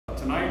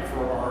tonight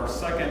for our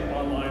second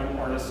online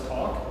artist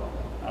talk.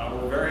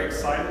 We're very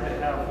excited to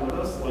have with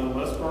us Lin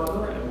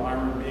Lisberger and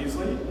Myron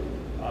Beasley,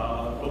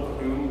 both of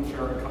whom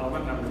share in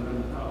common having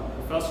been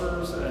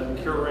professors and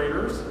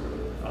curators.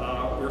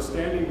 We're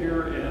standing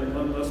here in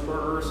Lin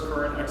Lisberger's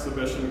current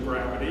exhibition,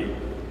 Gravity.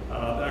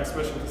 The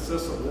exhibition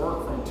consists of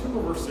work from two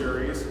of her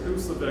series,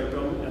 Who's the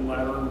Victim and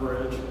Ladder and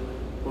Bridge,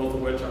 both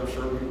of which I'm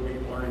sure we'll be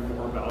learning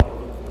more about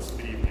over the course of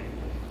the evening.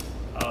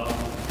 You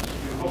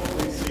can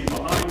hopefully see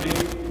behind me,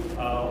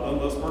 Lin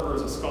Lisberger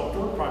is a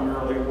sculptor,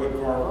 primarily a wood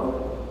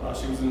carver.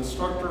 She was an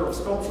instructor of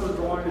sculpture,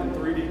 drawing, and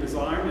 3D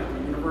design at the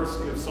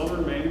University of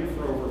Southern Maine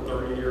for over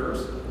 30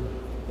 years.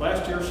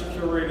 Last year, she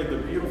curated the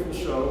beautiful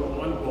show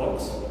On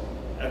Books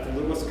at the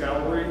Lewis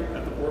Gallery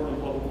at the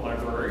Portland Public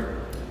Library.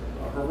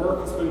 Her work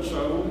has been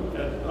shown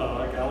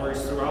at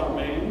galleries throughout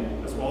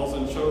Maine, as well as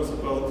in shows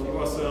at both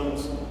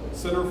USM's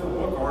Center for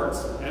Book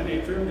Arts and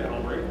Atrium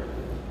Gallery,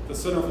 the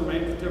Center for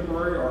Maine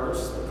Contemporary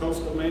Arts, the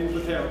Coastal Maine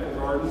Botanical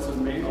Gardens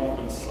and Maine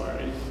Altman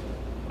Society,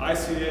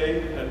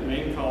 ICA at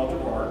Maine College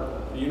of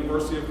Art, the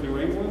University of New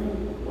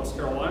England, West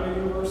Carolina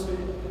University,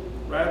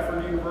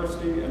 Radford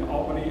University, and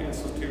Albany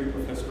Institute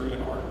of History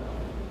and Art.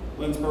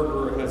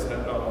 Lisberger has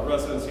had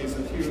residencies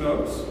at Hugh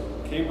Oaks,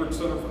 Cambridge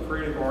Center for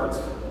Creative Arts,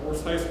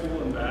 Forest High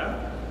School in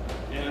Bath,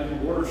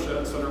 and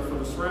Watershed Center for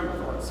the Ceramic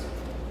Arts.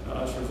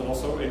 She was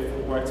also a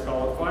Fulbright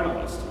Scholar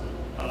finalist.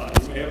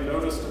 You may have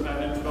noticed in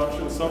that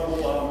introduction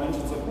several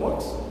mentions of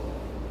books.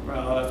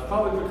 That's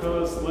probably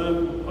because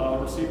Lin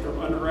received her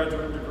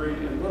undergraduate degree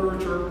in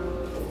literature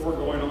before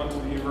going on to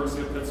the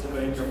University of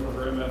Pennsylvania for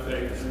her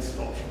MFA in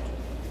sculpture.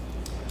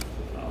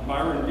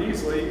 Myron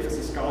Beasley is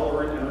a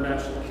scholar and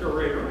international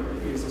curator.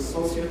 He is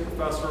Associate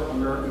Professor of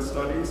American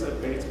Studies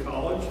at Bates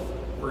College,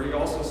 where he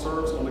also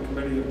serves on the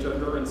Committee of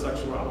Gender and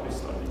Sexuality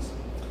Studies.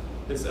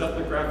 His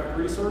ethnographic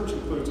research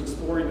includes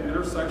exploring the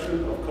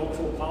intersection of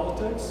cultural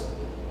politics,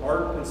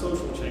 art, and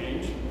social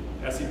change,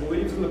 as he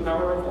believes in the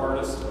power of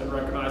artists and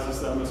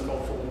recognizes them as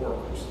cultural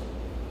workers.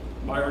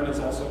 Myron is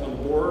also on the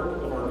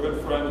board of our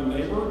good friend and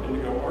neighbor,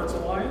 Indigo Arts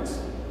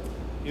Alliance.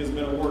 He has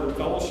been awarded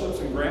fellowships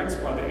and grants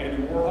by the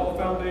Andy Warhol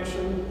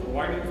Foundation, the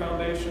Whiting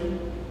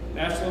Foundation,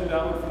 National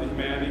Endowment for the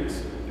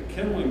Humanities, the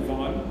Kindling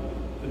Fund,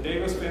 the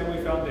Davis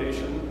Family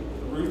Foundation,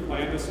 the Ruth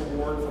Landis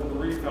Award from the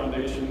Reed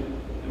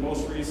Foundation, and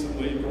most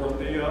recently,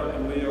 Dorothea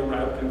and Leo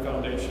Rabkin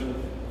Foundation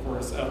for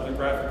his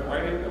ethnographic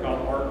writing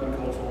about art and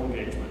cultural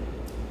engagement.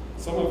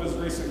 Some of his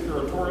recent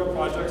curatorial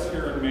projects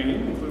here in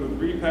Maine include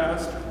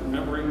Repast,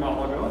 Remembering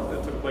Malaga,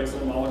 that took place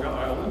on Malaga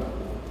Island,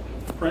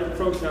 print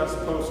protest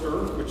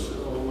poster, which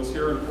was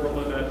here in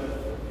Portland at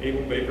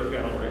Abel Baker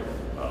Gallery.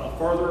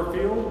 Farther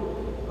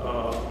afield,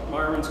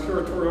 Myron's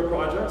curatorial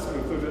projects have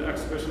included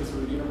exhibitions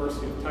at the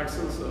University of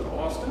Texas at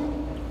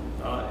Austin,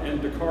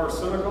 in Dakar,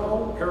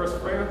 Senegal, Paris,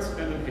 France,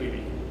 and in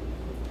Haiti.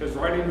 His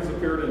writing has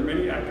appeared in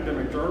many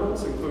academic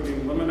journals,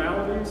 including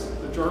Liminalities,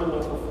 the Journal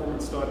of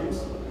Performance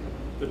Studies,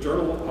 the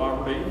Journal of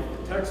Poverty,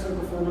 Text and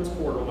Performance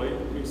Quarterly,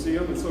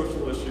 Museum and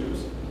Social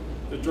Issues,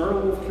 the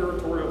Journal of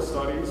Curatorial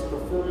Studies,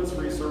 Performance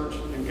Research,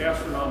 and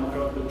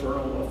Gastronomica, the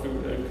Journal of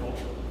Food and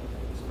Culture.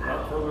 So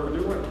without further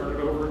ado, I turn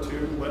it over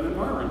to Lin and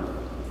Myron.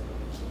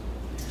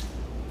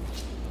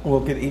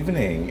 Well, good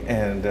evening,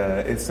 and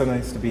it's so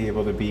nice to be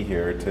able to be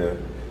here to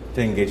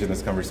engage in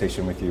this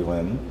conversation with you,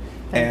 Lin.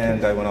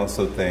 And I want to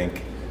also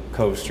thank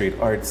Cove Street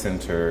Art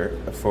Center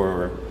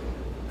for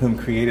whom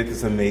created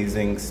this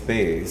amazing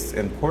space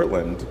in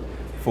Portland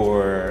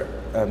for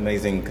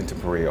amazing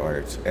contemporary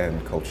art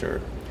and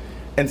culture.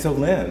 And so,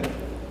 Lin,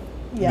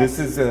 yes. This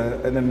is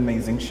an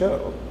amazing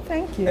show.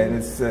 Thank you. And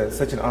it's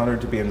such an honor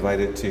to be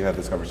invited to have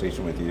this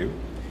conversation with you.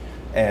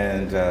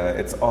 And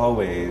it's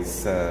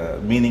always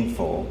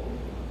meaningful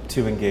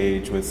to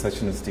engage with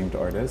such an esteemed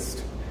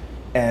artist.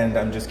 And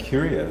I'm just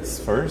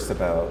curious first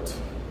about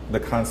the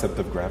concept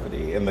of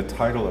gravity and the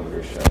title of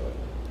your show.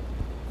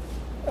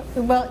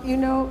 Well, you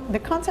know, the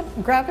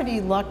concept gravity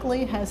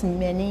luckily has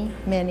many,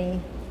 many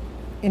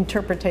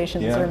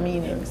interpretations or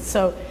meanings. Yeah.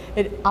 So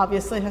it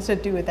obviously has to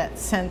do with that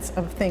sense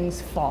of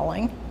things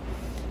falling.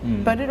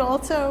 But it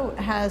also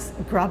has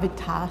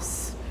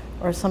gravitas,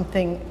 or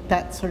something,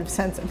 that sort of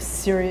sense of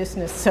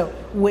seriousness. So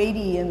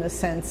weighty in the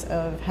sense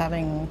of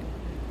having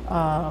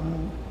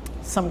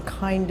some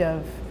kind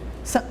of,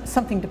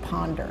 something to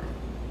ponder.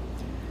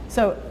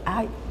 So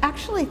I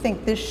actually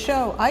think this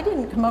show, I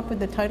didn't come up with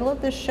the title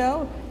of this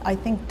show. I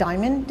think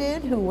Diamond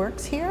did, who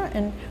works here,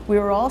 and we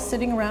were all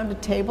sitting around a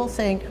table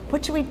saying,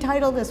 what should we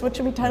title this? What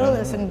should we title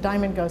this? And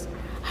Diamond goes,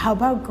 how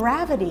about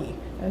Gravity?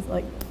 I was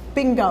like,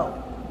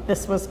 bingo,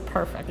 this was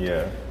perfect.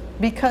 Yeah.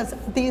 Because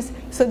these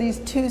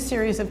two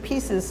series of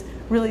pieces,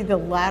 really the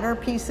latter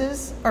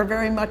pieces are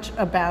very much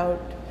about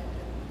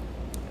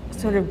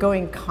sort of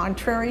going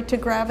contrary to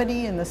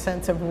gravity in the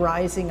sense of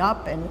rising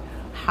up and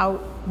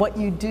what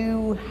you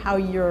do,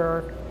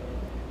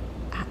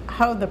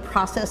 how the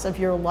process of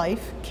your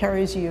life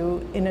carries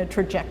you in a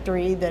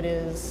trajectory that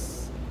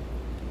is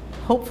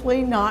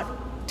hopefully not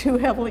too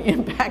heavily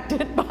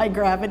impacted by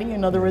gravity.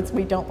 In other words,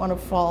 we don't want to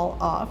fall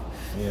off.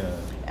 Yeah.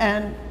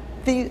 And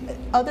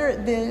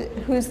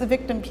Who's the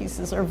Victim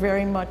pieces are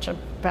very much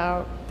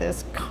about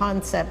this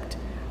concept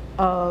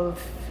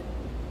of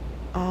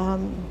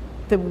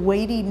the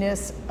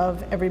weightiness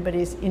of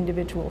everybody's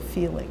individual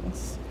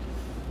feelings.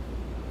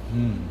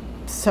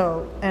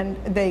 So, and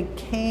they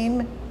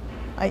came,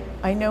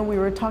 I know we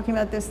were talking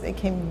about this, they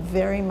came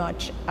very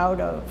much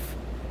out of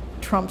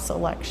Trump's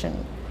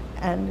election.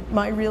 And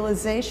my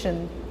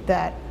realization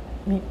that,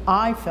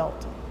 I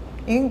felt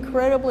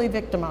incredibly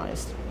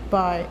victimized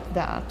by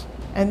that.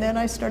 And then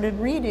I started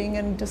reading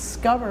and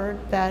discovered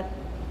that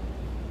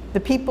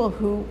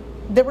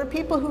there were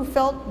people who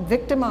felt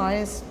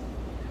victimized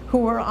who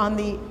were on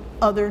the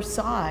other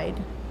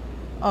side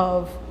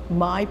of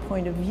my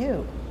point of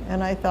view.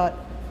 And I thought,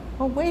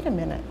 well, wait a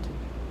minute.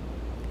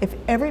 If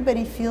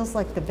everybody feels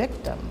like the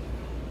victim,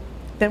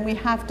 then we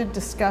have to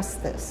discuss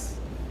this.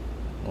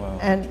 Wow.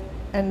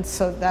 And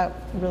so that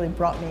really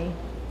brought me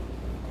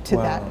to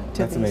That's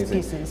these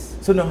amazing. pieces.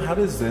 So now, how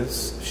does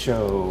this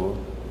show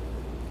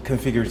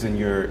configures in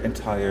your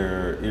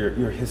entire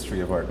your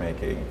history of art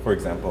making? For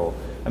example,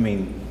 I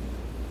mean,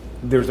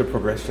 there's a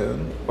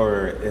progression,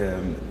 or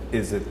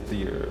is it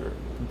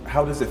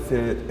how does it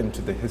fit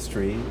into the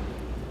history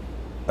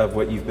of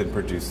what you've been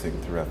producing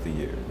throughout the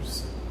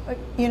years?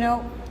 You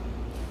know,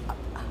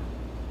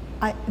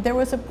 there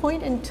was a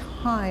point in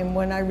time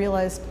when I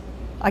realized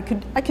I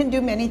can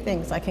do many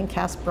things. I can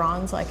cast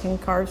bronze, I can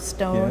carve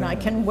stone, I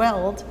can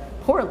weld,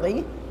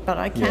 poorly, but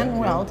I can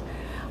weld.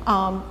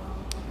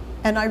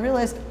 And I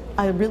realized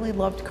I really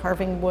loved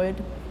carving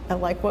wood. I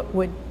like what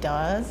wood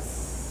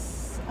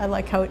does. I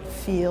like how it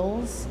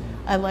feels.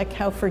 I like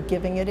how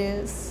forgiving it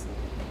is.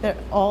 There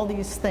are all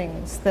these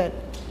things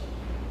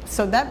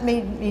so that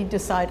made me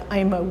decide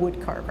I'm a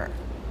wood carver.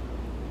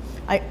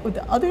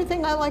 The other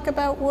thing I like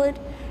about wood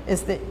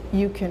is that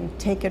you can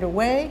take it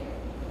away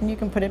and you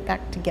can put it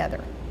back together.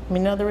 I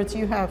mean, in other words,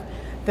 you have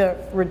the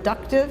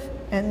reductive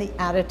and the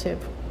additive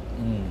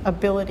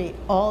ability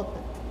all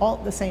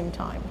at the same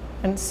time.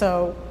 And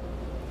so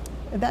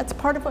that's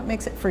part of what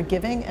makes it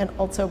forgiving and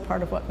also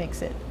part of what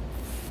makes it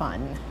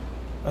fun.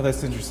 Oh,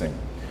 that's interesting.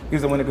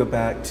 Because I want to go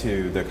back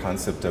to the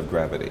concept of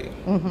gravity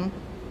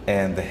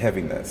and the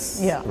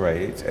heaviness,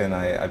 right? And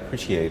I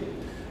appreciate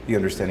the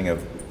understanding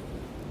of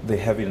the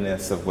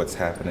heaviness of what's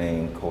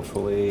happening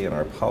culturally in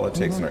our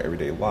politics and our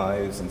everyday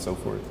lives and so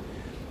forth.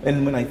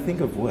 And when I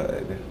think of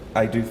wood,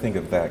 I do think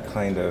of that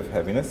kind of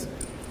heaviness.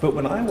 But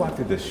when I walked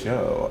through this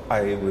show,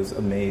 I was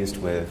amazed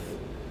with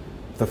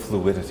the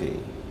fluidity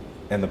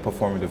and the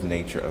performative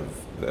nature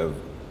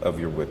of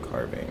your wood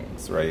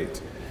carvings,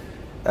 right?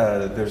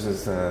 There's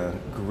this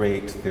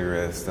great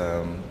theorist,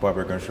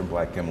 Barbara Gershon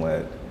Black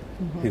Gimlet,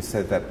 who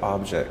said that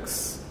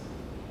objects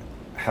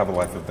have a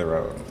life of their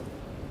own,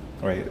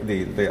 right?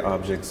 The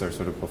objects are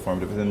sort of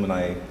performative. And then when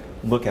I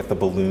look at the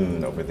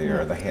balloon over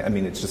there, I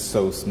mean, it's just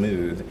so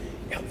smooth,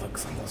 it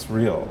looks almost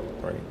real,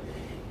 right?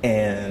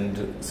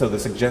 And so the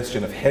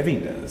suggestion of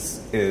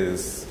heaviness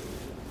is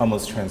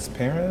almost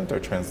transparent or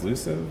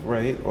translucent,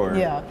 right?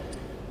 Or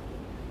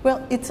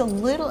well,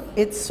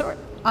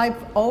 I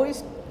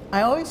always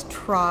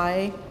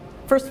try,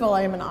 first of all,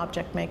 I am an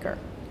object maker.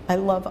 I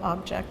love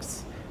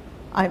objects.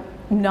 I'm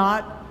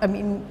not, I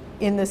mean,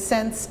 in the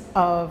sense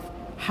of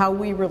how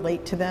we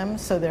relate to them,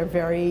 so they're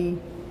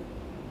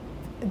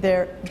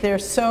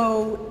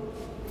so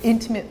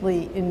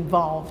intimately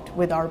involved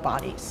with our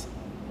bodies.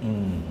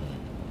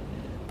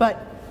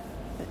 But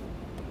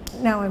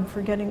now I'm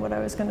forgetting what I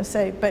was going to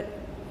say, but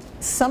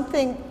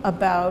something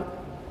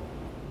about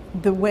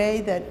the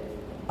way that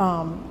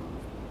I'm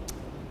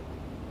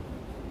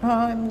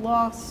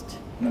lost.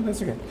 No,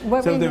 that's okay.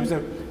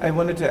 So I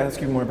wanted to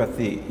ask you more about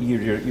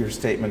your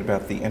statement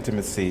about the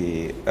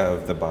intimacy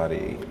of the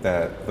body,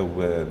 that the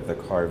wood, the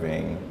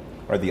carving,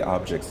 or the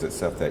objects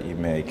itself that you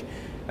make,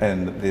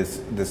 and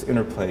this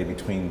interplay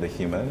between the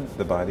human,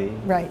 the body,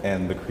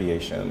 and the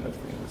creation of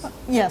things.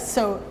 Yes,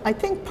 so I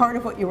think part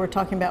of what you were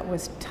talking about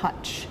was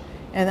touch,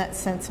 and that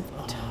sense of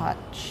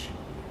touch,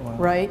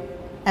 right?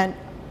 And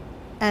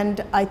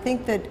I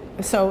think that,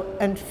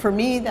 and for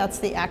me, that's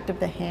the act of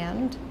the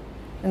hand.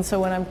 And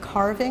so when I'm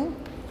carving,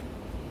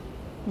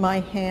 my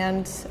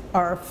hands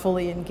are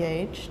fully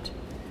engaged.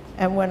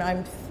 And when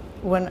I'm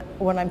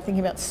thinking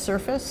about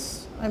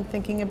surface, I'm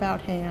thinking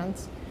about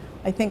hands.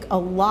 I think a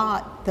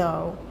lot,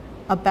 though,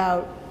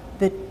 about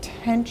the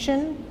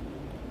tension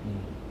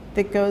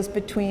that goes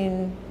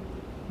between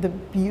the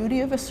beauty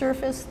of a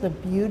surface, the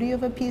beauty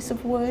of a piece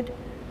of wood,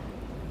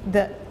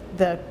 the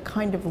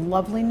kind of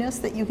loveliness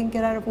that you can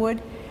get out of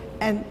wood,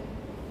 and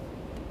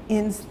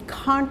in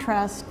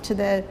contrast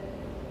to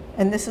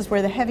and this is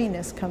where the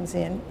heaviness comes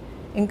in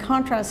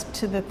contrast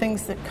to the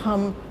things that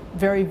come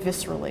very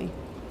viscerally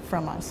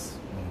from us.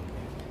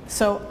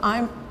 So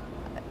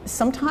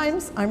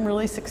sometimes I'm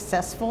really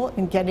successful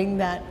in getting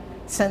that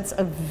sense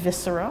of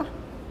viscera,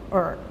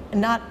 or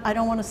not, I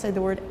don't want to say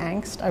the word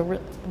angst, I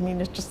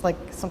mean it's just like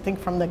something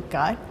from the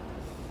gut.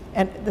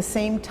 And at the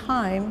same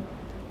time,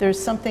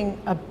 there's something,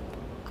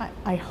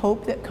 I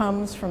hope, that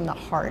comes from the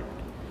heart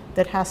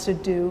that has to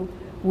do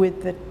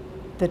with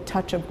the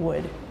touch of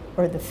wood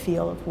or the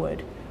feel of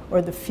wood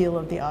or the feel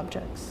of the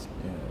objects.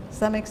 Yeah. Does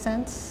that make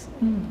sense?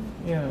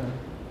 Yeah.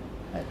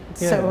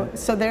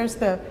 So there's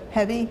the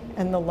heavy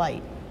and the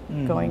light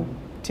going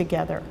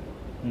together.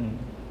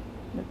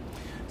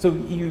 So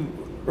you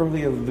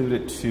earlier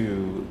alluded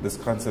to this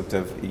concept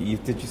of,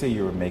 did you say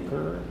you're a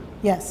maker?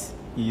 Yes.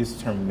 You used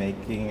the term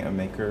making, a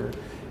maker.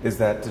 Is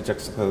that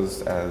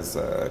juxtaposed as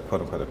a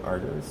quote-unquote an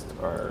artist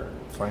or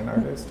fine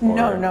artist?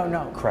 Or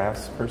No.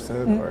 crafts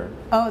person? Or?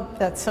 Oh,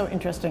 that's so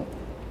interesting.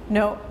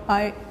 No,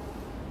 I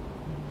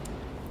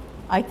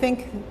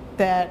think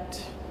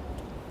that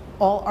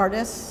all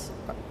artists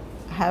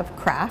have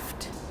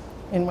craft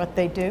in what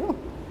they do,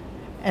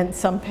 and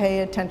some pay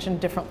attention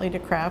differently to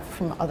craft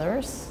from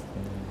others.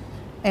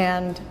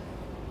 And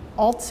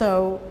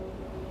also,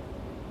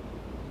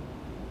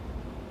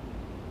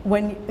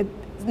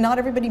 not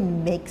everybody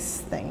makes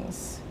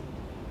things.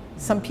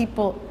 Some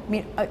people,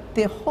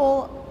 the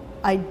whole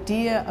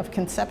idea of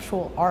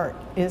conceptual art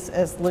is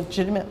as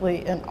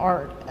legitimately an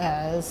art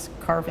as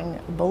carving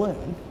a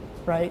balloon,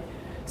 right?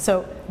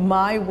 So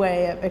my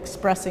way of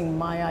expressing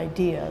my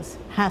ideas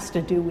has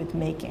to do with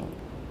making.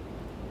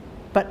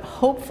 But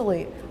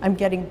hopefully I'm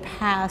getting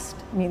past,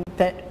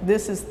 that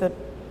this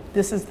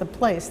is the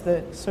place,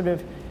 the sort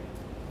of,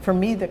 for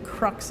me, the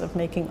crux of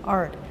making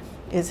art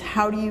is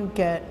how do you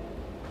get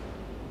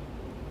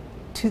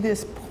to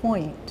this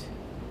point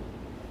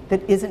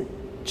that isn't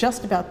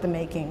just about the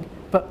making,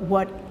 but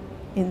what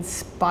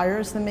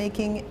inspires the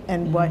making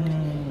and what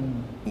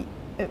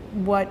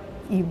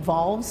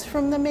evolves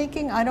from the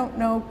making. I don't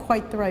know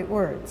quite the right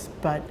words,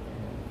 but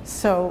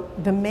so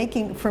the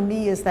making for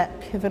me is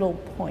that pivotal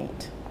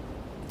point.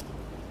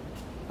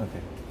 Okay.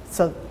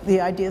 So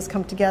the ideas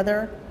come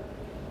together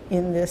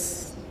in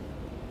this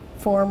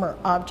form or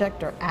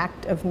object or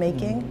act of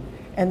making,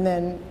 and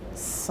then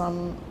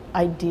some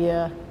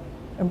idea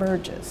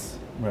emerges.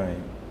 Right.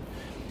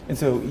 And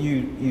so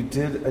you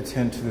did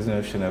attend to this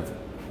notion of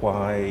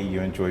why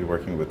you enjoyed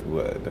working with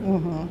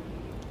wood.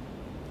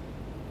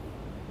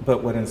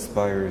 But what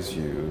inspires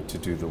you to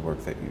do the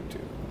work that you do?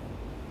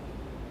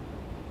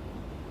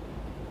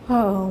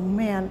 Oh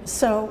man,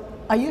 so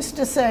I used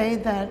to say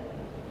that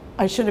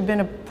I should have been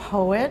a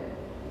poet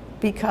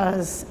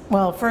because,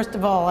 well, first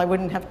of all, I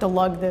wouldn't have to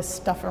lug this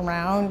stuff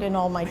around in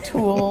all my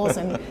tools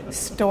and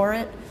store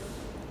it,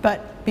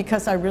 but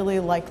because I really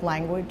like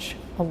language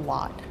a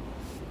lot.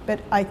 But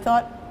I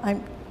thought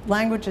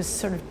language is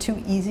sort of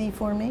too easy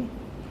for me.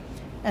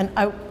 And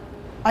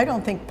I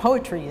don't think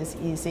poetry is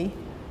easy,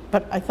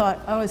 but I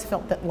always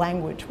felt that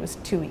language was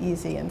too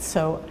easy. And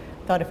so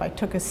I thought if I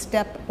took a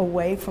step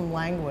away from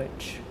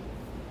language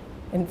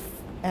and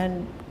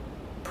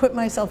put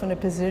myself in a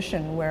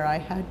position where I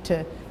had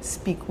to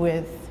speak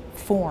with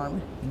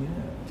form,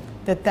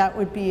 that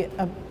would be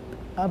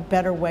a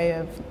better way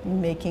of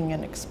making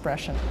an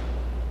expression.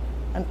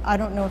 And I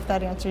don't know if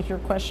that answers your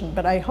question,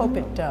 but I hope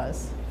it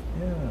does.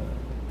 Yeah.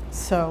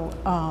 So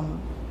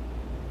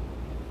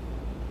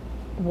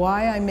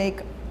why I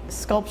make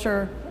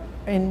sculpture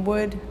in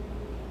wood,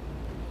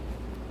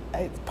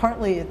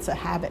 partly it's a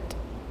habit.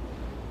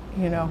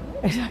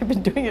 I've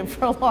been doing it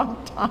for a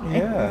long time.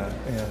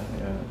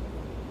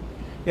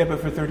 Yeah,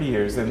 but for 30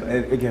 years, and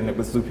again, it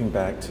was looping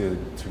back to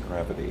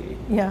gravity.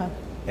 Yeah.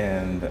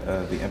 And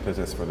the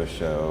impetus for the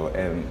show,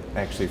 and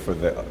actually for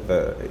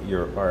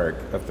your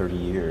arc of 30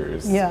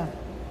 years. Yeah.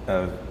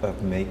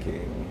 Of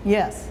making.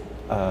 Yes.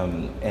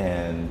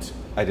 And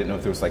I didn't know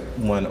if there was like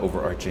one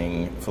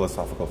overarching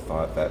philosophical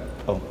thought that,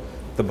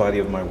 the body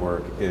of my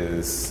work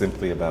is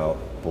simply about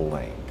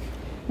blank.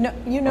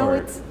 No,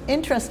 it's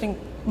interesting.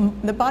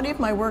 The body of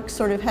my work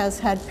sort of has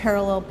had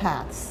parallel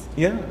paths.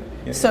 Yeah.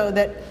 So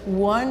that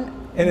one...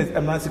 And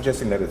I'm not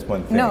suggesting that it's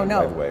one thing, no.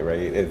 by the way, right?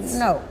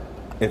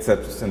 It's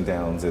ups and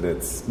downs, and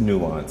it's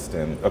nuanced,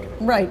 and okay.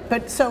 Right,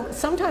 but so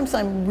sometimes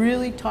I'm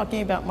really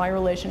talking about my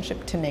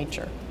relationship to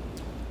nature.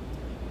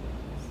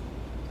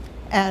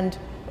 And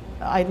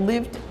I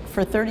lived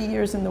for 30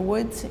 years in the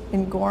woods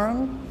in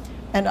Gorham,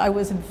 and I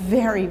was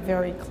very,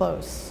 very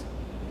close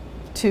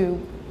to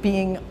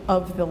being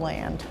of the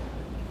land.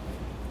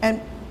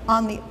 And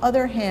on the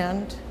other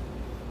hand,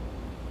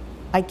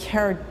 I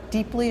care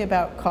deeply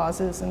about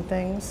causes and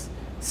things.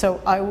 So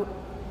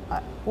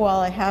while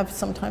I have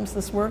sometimes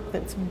this work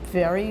that's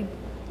very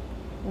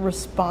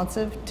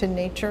responsive to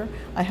nature,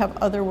 I have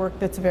other work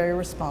that's very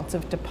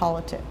responsive to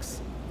politics.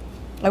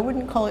 I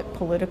wouldn't call it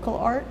political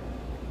art,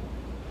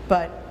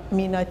 but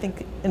I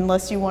think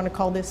unless you want to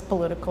call this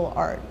political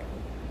art,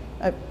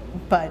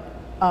 but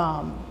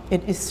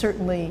it is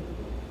certainly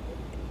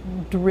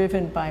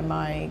driven by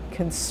my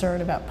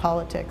concern about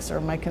politics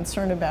or my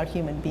concern about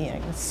human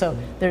beings. So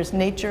there's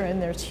nature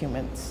and there's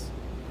humans.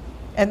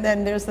 And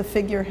then there's the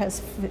figure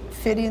has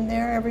fit in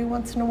there every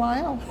once in a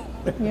while,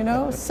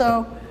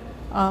 So,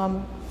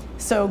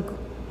 so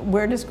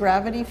where does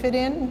gravity fit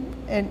in?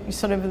 And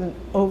sort of an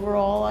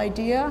overall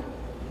idea,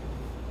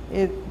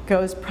 it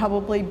goes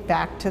probably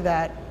back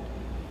to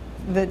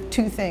the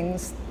two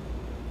things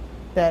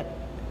that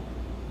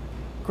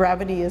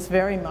gravity is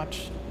very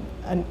much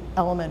an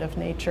element of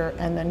nature,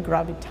 and then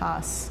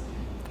gravitas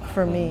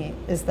for me,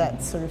 is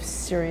that sort of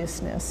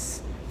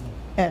seriousness.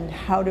 And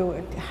how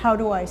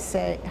do I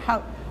say,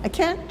 I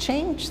can't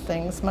change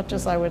things much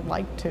as I would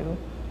like to.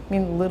 I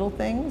mean, little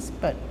things,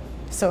 but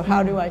so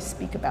how do I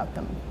speak about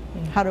them?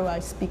 How do I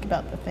speak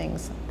about the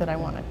things that I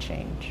want to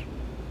change?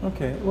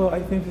 Okay, well, I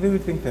do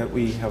think that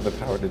we have the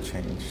power to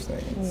change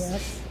things.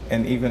 Yes.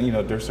 And even,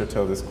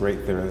 Dussarteau, this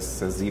great theorist,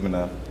 says even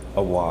a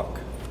walk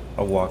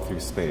through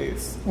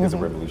space is a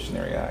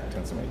revolutionary act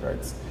in so many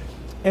regards.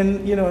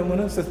 And, I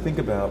want us to think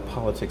about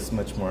politics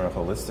much more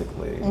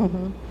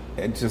holistically.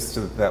 And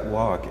just that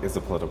walk is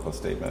a political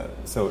statement.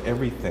 So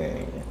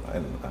everything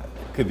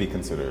could be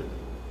considered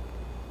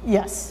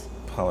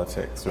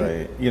politics,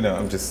 right?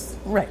 I'm just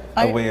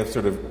a way of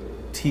sort of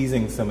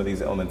teasing some of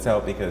these elements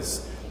out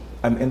because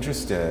I'm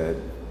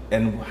interested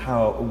in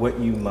how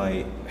you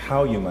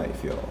might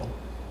feel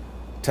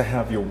to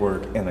have your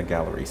work in a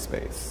gallery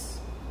space.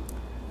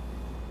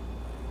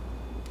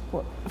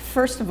 Well,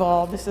 first of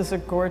all, this is a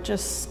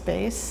gorgeous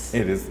space.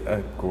 It is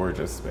a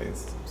gorgeous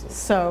space.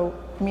 So,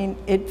 I mean,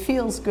 it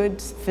feels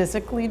good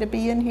physically to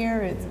be in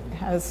here. It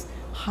has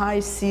high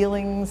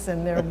ceilings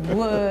and they're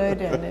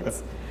wood and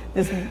it's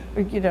this,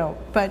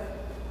 but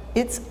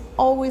it's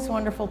always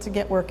wonderful to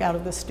get work out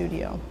of the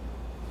studio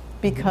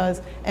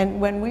because,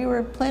 and when we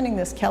were planning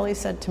this, Kelly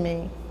said to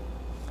me,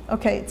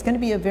 okay, it's going to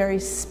be a very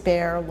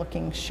spare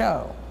looking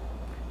show.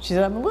 She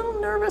said, I'm a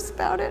little nervous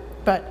about it,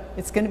 but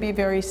it's going to be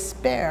very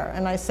spare.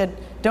 And I said,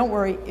 don't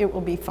worry, it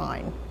will be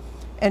fine.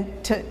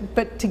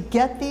 But to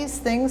get these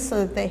things so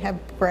that they have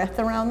breath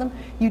around them,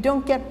 you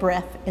don't get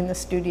breath in the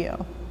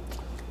studio.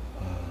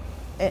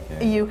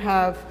 You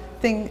have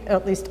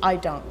at least I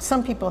don't.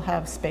 Some people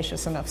have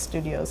spacious enough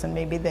studios and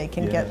maybe they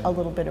can get a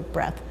little bit of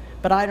breath,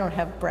 but I don't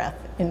have breath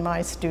in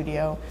my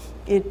studio.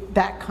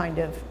 That kind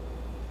of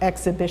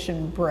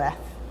exhibition breath.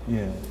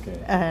 Yeah,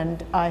 okay.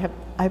 And I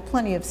have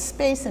plenty of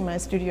space in my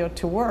studio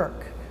to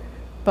work,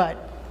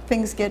 but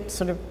things get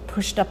sort of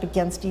pushed up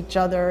against each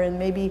other and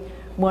maybe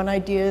one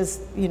idea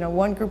is,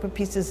 one group of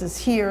pieces is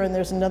here and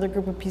there's another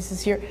group of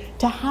pieces here.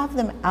 To have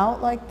them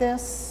out like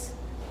this,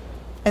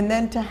 and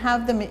then to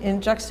have them in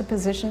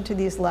juxtaposition to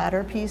these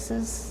ladder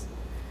pieces.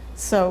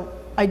 So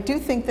I do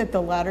think that the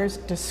ladders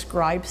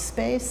describe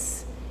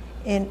space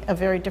in a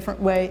very different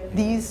way.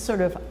 These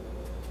sort of,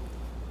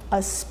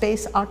 a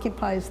space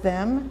occupies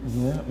them,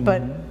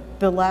 but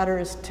the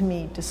ladders to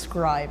me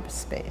describe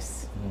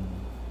space.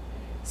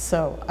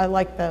 So I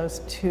like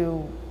those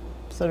two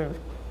sort of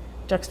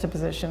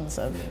juxtapositions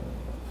of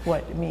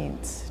what it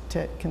means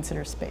to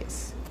consider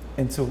space.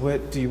 And so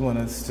what do you want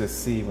us to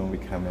see when we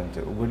come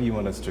into, what do you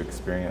want us to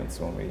experience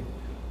when we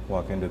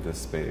walk into this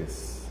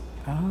space?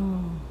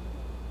 Oh,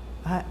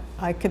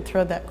 I could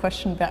throw that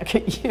question back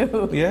at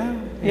you. Yeah.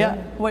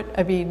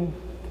 I mean,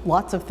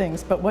 lots of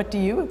things, but what do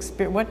you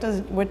experience?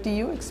 What do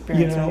you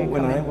experience?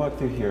 When I walk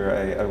through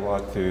here, I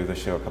walked through the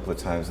show a couple of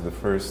times.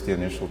 The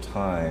initial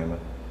time,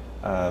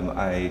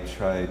 I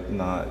tried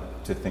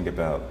not to think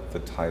about the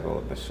title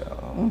of the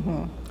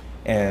show.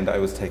 And I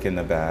was taken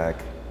aback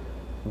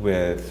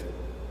with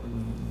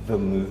the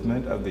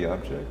movement of the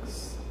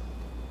objects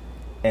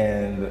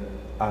and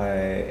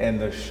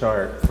the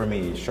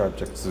sharp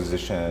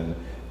juxtaposition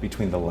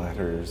between the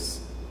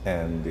ladders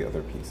and the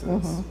other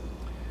pieces.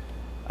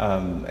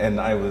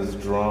 And I was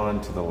drawn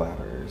to the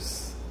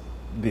ladders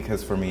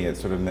because for me it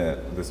sort of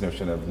meant this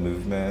notion of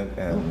movement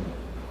and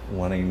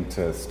wanting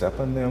to step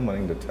on them,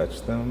 wanting to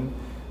touch them.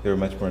 They were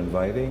much more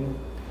inviting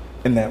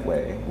in that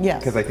way.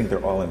 Yes. Because I think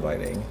they're all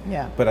inviting.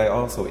 Yeah. But I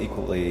also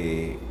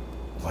equally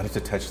wanted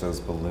to touch those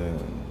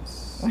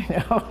balloons.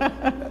 I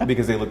know.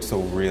 Because they looked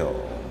so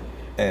real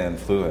and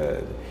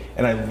fluid.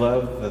 And I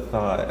love the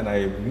thought, and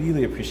I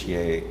really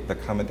appreciate the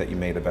comment that you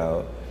made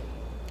about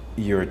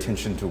your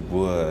attention to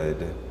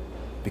wood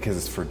because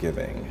it's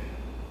forgiving.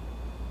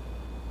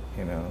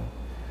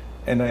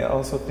 And I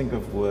also think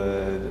of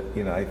wood,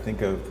 I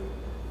think of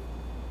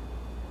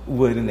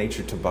wood in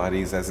nature to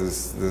bodies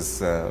as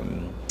this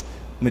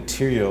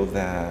material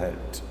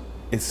that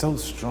is so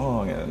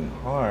strong and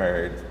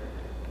hard,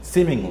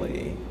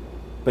 seemingly,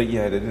 but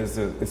yet it's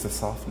a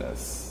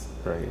softness,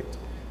 right,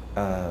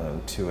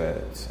 to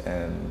it.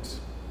 And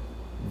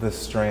the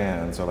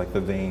strands are like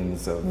the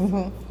veins of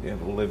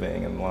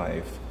living and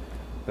life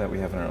that we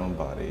have in our own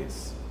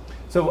bodies.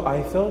 So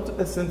I felt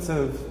a sense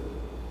of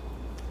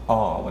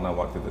awe when I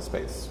walked through the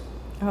space.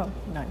 Oh,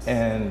 nice.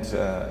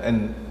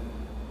 And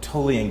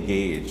totally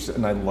engaged,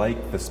 and I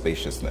like the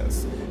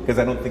spaciousness because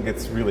I don't think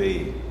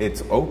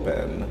it's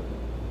open,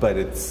 but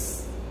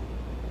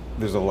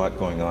there's a lot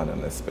going on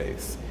in this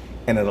space,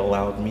 and it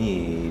allowed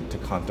me to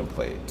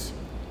contemplate.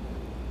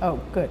 Oh,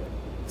 good.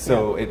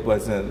 So it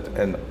wasn't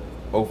an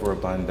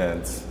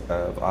overabundance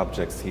of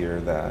objects here,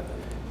 that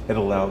it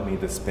allowed me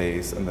the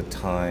space and the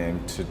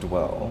time to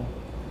dwell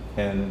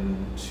and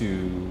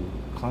to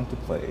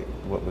contemplate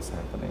what was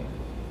happening.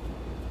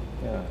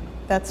 Yeah.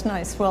 That's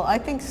nice. Well, I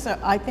think so.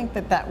 I think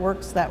that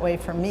works that way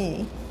for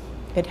me.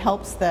 It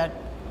helps that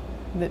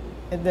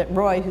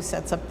Roy, who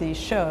sets up these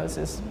shows,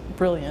 is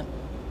brilliant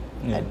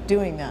at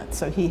doing that.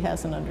 So he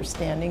has an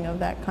understanding of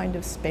that kind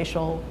of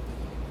spatial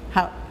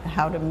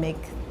how to make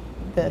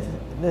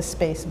the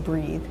space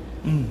breathe.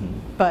 Mm-hmm.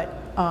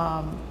 But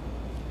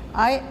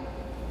I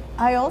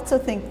also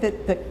think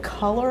that the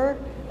color,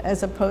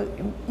 as opposed,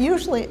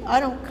 usually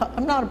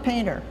I'm not a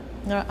painter.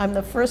 I'm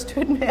the first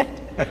to admit.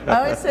 I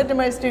always said to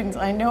my students,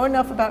 I know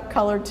enough about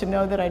color to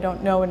know that I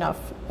don't know enough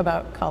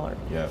about color.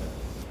 Yeah.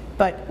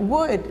 But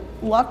wood,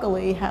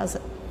 luckily, has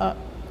a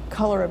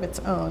color of its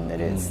own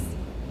that is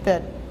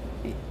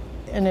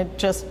and it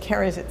just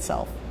carries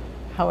itself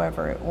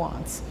however it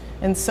wants.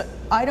 And so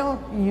I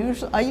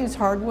use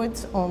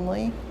hardwoods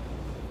only,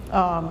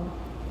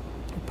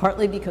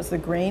 partly because the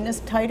grain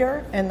is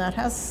tighter, and that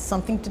has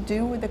something to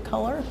do with the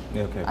color.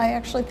 Okay. I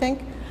actually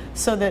think,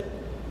 so that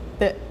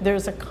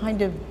there's a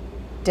kind of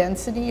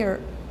density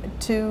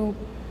to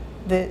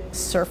the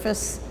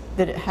surface,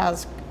 that it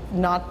has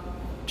not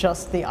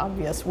just the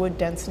obvious wood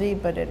density,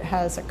 but it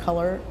has a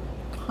color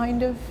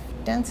kind of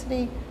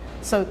density,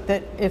 so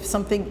that if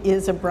something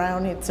is a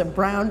brown, it's a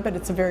brown, but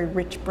it's a very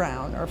rich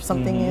brown, or if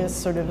something is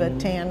sort of a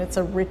tan, it's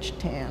a rich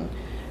tan.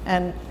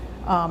 And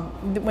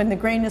when the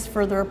grain is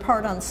further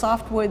apart on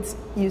softwoods,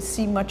 you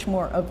see much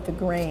more of the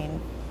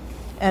grain.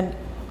 And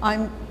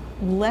I'm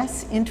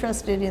less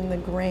interested in the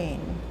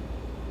grain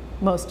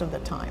most of the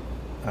time.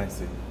 I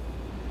see.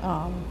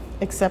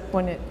 Except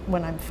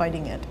when I'm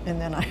fighting it, and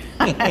then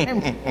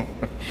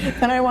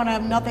then I want to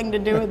have nothing to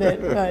do with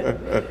it.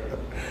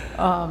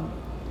 But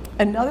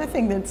another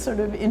thing that's sort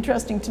of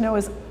interesting to know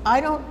is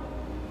I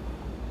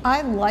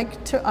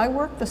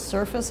work the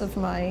surface of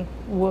my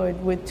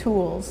wood with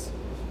tools,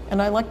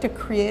 and I like to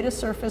create a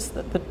surface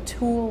that the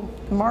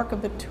mark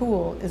of the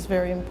tool is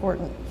very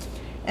important.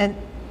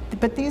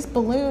 But these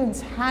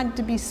balloons had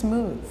to be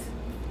smooth.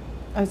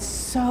 It's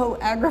so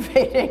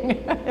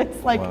aggravating.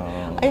 It's like,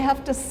 wow. I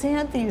have to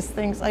sand these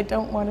things. I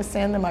don't want to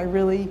sand them. I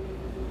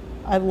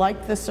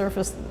like the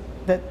surface.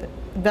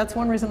 That's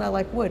one reason I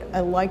like wood. I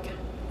like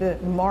the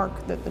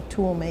mark that the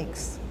tool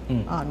makes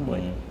on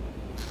wood.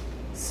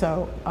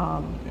 So,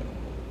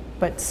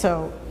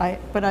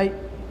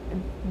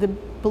 the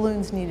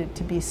balloons needed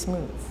to be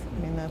smooth.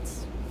 I mean,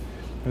 that's.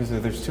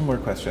 There's two more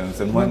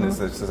questions, and one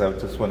is I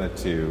just wanted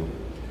to.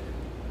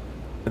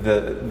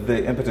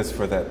 The impetus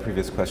for that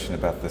previous question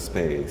about the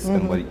space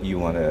and what you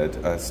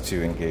wanted us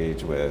to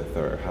engage with,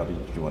 or how did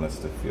you want us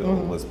to feel,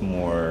 was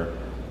more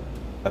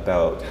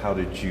about how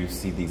did you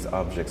see these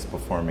objects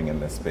performing in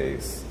this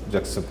space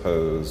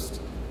juxtaposed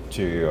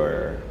to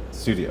your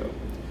studio,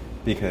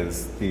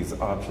 because these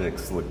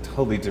objects look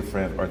totally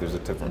different, or there's a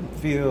different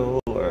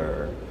feel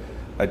or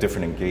a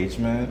different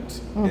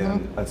engagement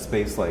in a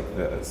space like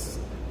this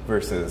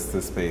versus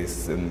the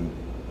space in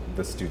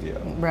the studio.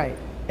 Right.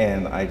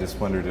 And I just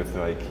wondered if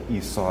you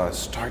saw a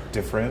stark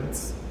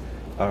difference,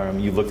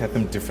 you looked at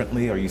them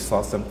differently, or you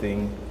saw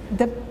something.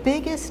 The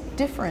biggest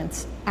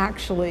difference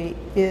actually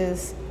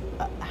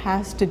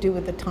has to do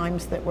with the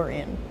times that we're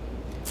in.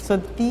 So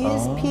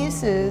these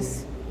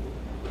pieces,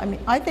 I mean,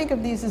 I think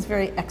of these as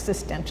very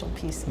existential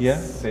pieces.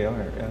 Yes, they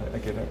are. Yeah, I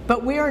get it.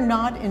 But we are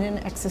not in an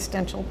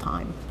existential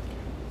time.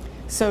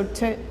 So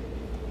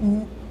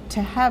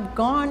to have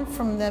gone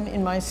from them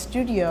in my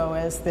studio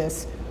as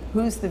this,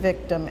 who's the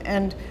victim,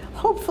 and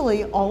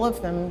hopefully all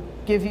of them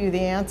give you the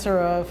answer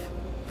of,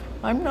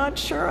 I'm not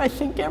sure, I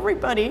think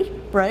everybody,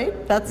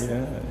 right? That's,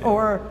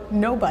 or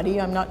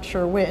nobody, I'm not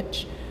sure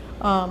which.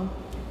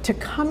 To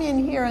come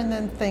in here and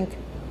then think,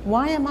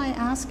 why am I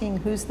asking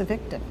who's the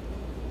victim?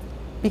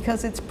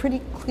 Because it's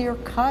pretty clear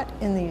cut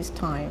in these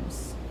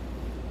times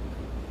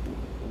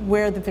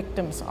where the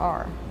victims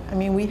are. I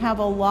mean, we have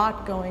a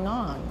lot going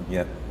on.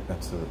 Yeah,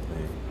 absolutely.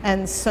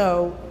 And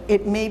so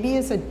it maybe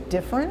is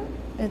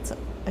it's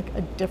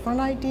a different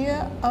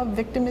idea of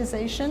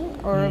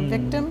victimization or a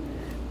victim,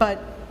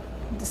 but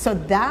so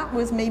that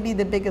was maybe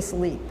the biggest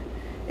leap.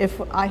 If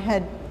I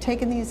had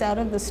taken these out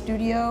of the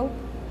studio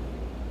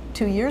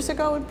 2 years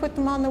ago and put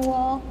them on the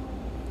wall,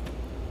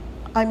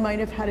 I might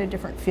have had a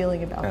different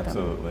feeling about them.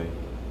 Absolutely.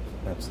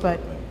 But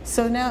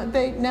so now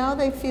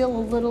they feel a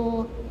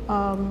little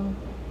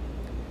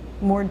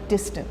more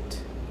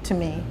distant to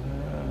me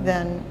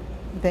than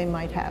they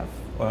might have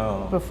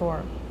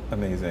before.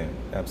 Amazing,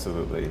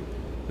 absolutely.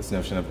 This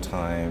notion of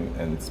time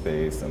and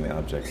space and the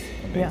objects,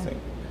 amazing.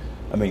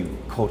 Yeah. I mean,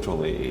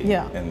 culturally.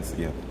 Yeah. And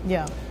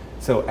yeah.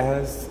 So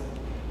as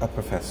a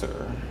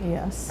professor,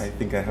 yes, I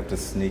think I have to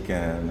sneak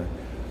in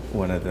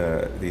one of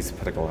these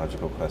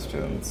pedagogical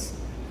questions.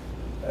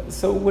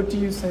 So what do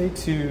you say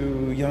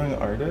to young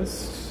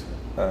artists,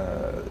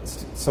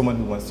 someone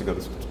who wants to go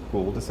to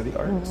school to study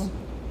arts?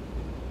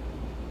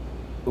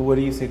 What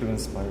do you say to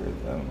inspire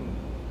them?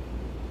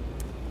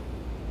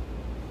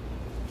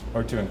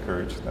 Or to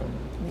encourage them?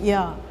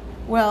 Yeah,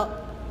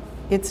 well,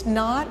 it's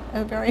not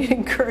a very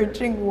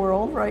encouraging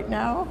world right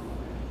now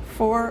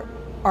for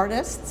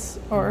artists,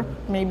 or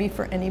maybe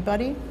for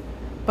anybody,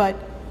 but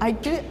I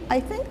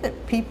think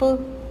that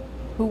people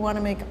who want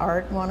to make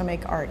art.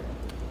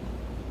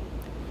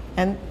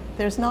 And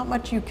there's not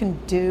much you can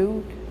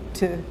do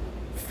to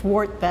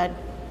thwart that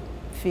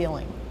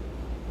feeling.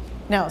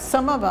 Now,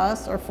 some of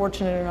us are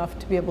fortunate enough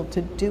to be able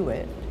to do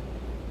it,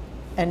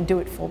 and do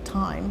it full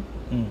time,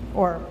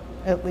 or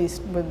at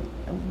least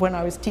when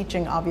I was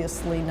teaching,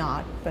 obviously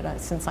not, but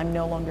since I'm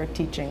no longer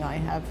teaching, I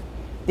have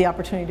the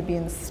opportunity to be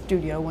in the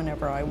studio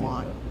whenever I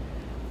want.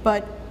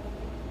 But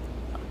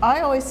I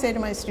always say to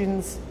my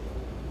students,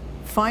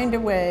 find a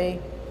way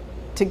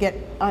to get,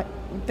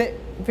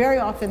 very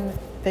often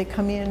they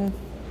come in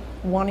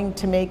wanting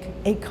to make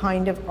a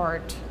kind of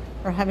art,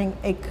 or having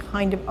a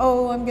kind of,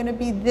 oh, I'm going to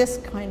be this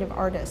kind of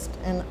artist.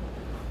 And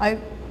I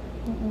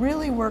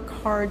really work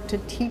hard to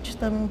teach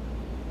them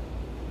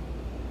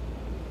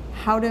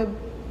how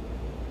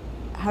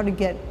to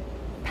get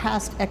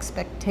past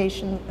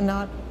expectation,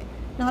 not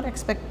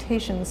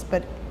expectations,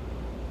 but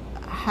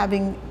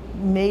having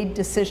made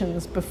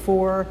decisions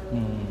before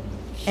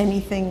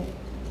anything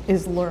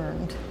is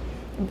learned.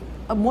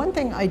 One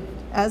thing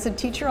as a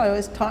teacher, I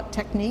always taught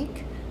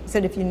technique. I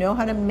said, if you know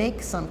how to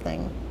make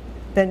something,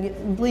 then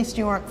at least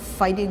you aren't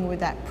fighting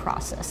with that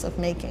process of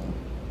making,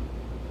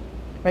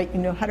 right? You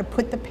know how to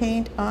put the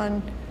paint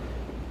on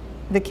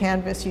the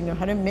canvas, you know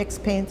how to mix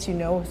paints, you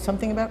know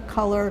something about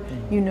color,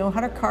 you know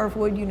how to carve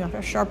wood, you know how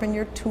to sharpen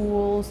your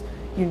tools,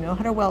 you know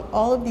how to weld.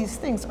 All of these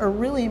things are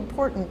really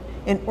important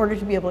in order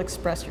to be able to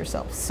express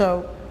yourself.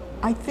 So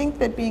I think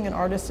that being an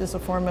artist is a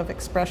form of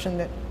expression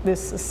that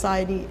this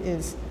society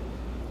is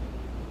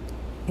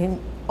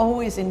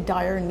always in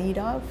dire need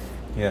of.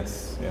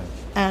 Yes, yeah.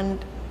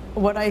 And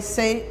what I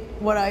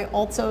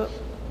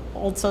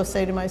also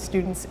say to my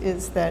students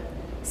is that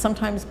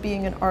sometimes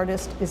being an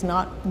artist is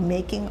not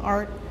making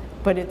art,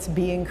 but it's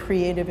being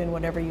creative in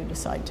whatever you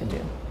decide to do.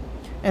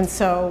 And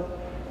so,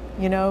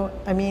 you know,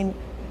 I mean,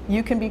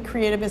 you can be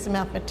creative as a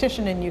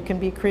mathematician, and you can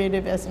be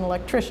creative as an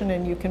electrician,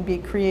 and you can be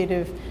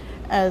creative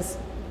as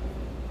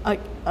a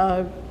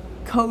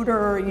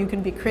coder, you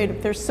can be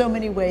creative. There's so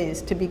many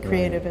ways to be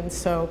creative. Right. And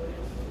so,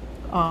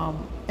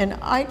 and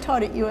I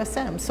taught at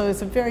USM, so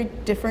it's a very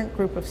different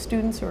group of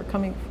students who are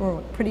coming from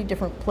a pretty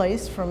different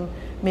place from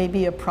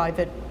maybe a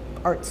private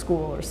art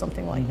school or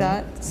something like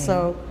that.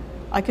 So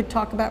I could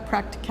talk about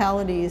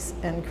practicalities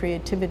and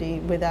creativity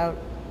without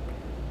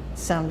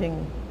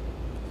sounding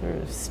sort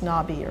of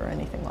snobby or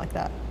anything like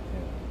that.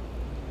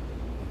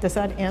 Does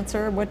that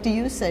answer? What do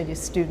you say to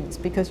students?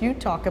 Because you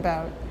talk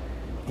about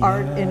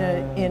art in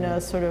a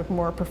sort of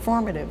more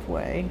performative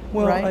way,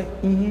 well, right?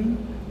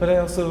 But I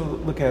also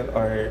look at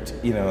art,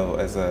 you know,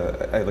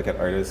 I look at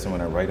artists, and when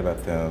I write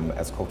about them,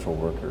 as cultural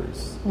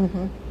workers.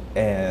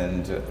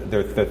 And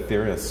they're the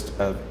theorists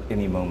of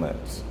any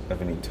moment,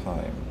 of any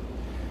time.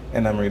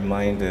 And I'm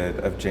reminded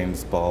of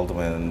James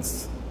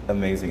Baldwin's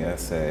amazing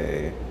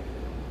essay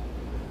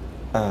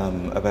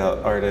about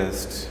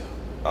artists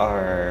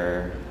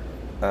are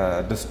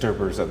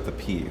disturbers of the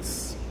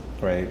peace,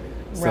 right?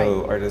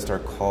 So artists are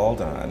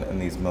called on in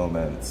these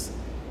moments,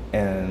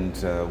 and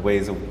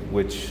ways of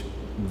which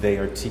they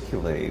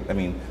articulate. I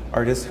mean,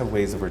 artists have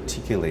ways of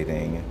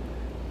articulating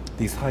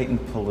these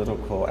heightened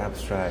political,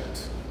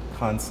 abstract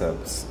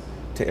concepts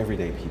to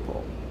everyday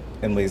people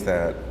in ways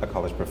that a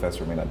college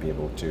professor may not be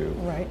able to,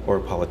 or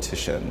a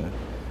politician.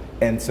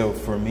 And so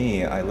for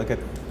me, I look at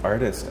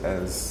artists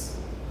as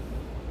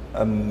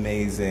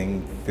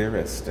amazing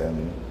theorists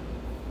and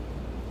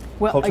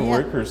cultural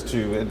workers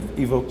to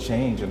evoke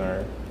change in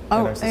our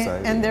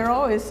society. And they're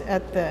always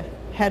at the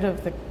head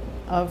of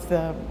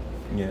the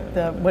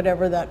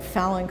whatever that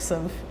phalanx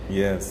of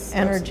energy.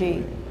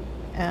 Absolutely.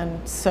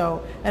 And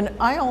so, and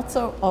I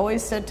also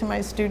always said to my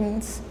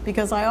students,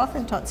 because I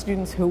often taught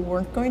students who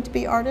weren't going to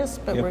be artists,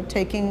 but were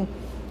taking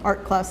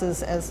art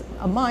classes as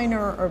a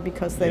minor, or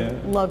because they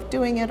loved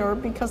doing it, or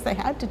because they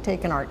had to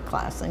take an art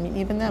class. I mean,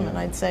 even them. And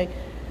I'd say,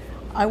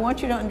 I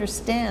want you to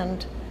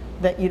understand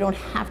that you don't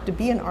have to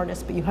be an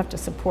artist, but you have to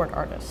support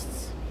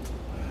artists.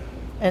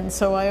 And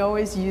so I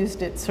always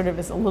used it sort of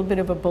as a little bit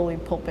of a bully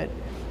pulpit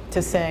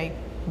to say,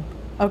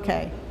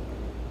 okay,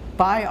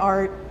 buy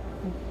art,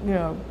 you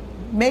know,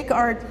 make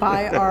art,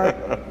 buy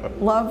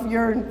art, love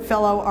your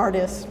fellow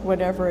artists,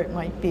 whatever it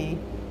might be,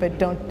 but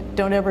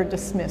don't ever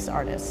dismiss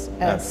artists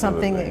as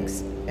something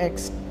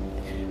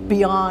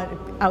beyond,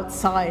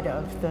 outside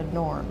of the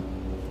norm.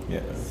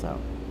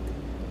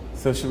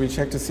 So should we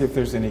check to see if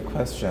there's any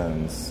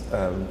questions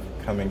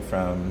coming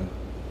from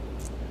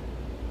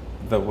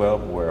the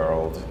web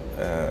world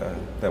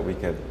that we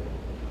could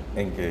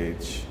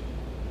engage?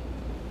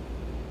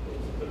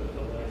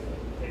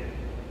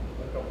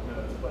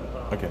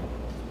 Okay.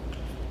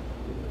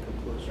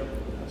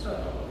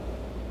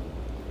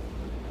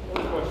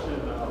 One question,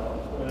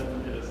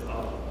 Lynn, is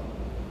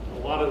a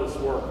lot of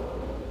this work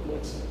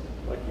looks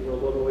like you were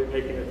literally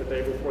making it the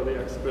day before the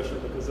exhibition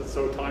because it's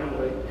so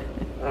timely.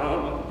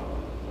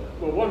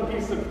 Well, one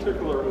piece in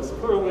particular was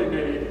clearly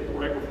made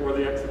right before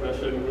the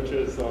exhibition, which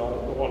is the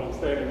one I'm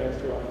standing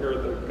next to out here,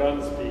 the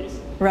guns piece.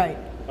 Right.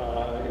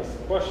 I guess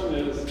the question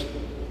is,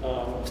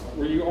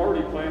 were you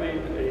already planning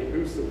a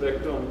Who's the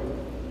Victim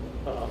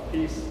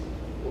piece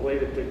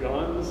related to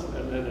guns,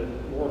 and then it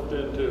morphed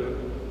into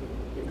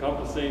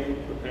encompassing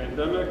the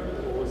pandemic,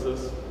 or was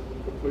this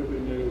completely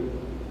new,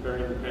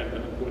 bearing the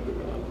pandemic with the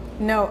gun?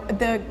 No,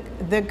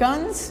 the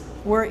guns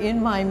were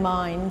in my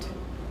mind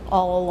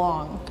all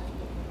along.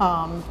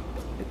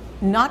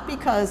 Not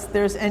because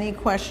there's any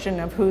question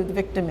of who the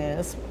victim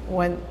is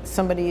when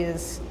somebody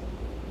is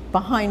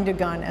behind a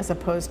gun as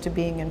opposed to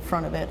being in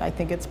front of it. I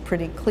think it's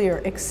pretty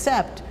clear,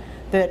 except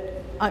that,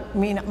 I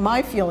mean,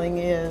 my feeling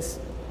is,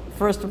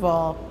 first of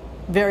all,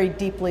 very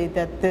deeply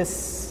that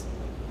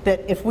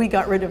if we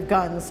got rid of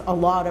guns, a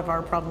lot of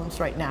our problems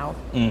right now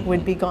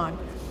would be gone.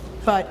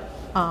 But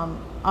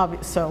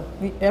so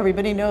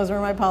everybody knows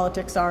where my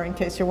politics are, in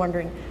case you're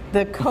wondering.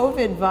 The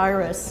COVID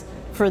virus,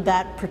 for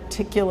that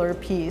particular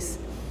piece,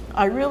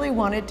 I really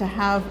wanted to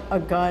have a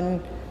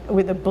gun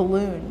with a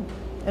balloon.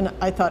 And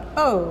I thought,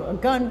 oh, a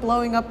gun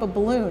blowing up a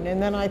balloon.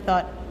 And then I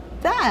thought,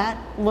 that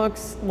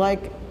looks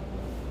like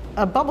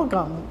a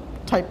bubblegum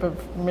type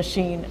of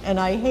machine, and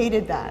I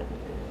hated that.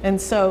 And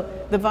so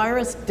the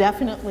virus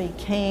definitely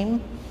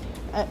came,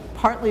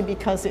 partly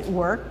because it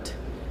worked,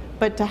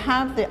 but to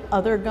have the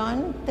other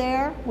gun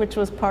there, which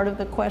was part of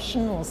the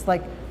question, was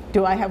like,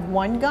 do I have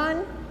one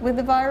gun with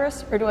the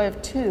virus, or do I have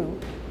two?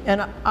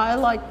 And I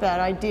like that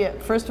idea.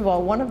 First of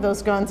all, one of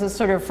those guns is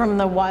sort of from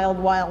the Wild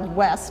Wild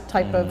West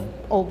type of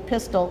old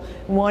pistol.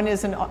 One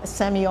is a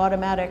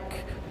semi-automatic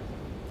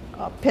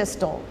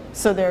pistol.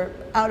 So they're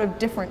out of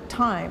different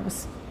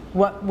times.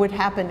 What would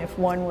happen if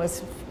one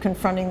was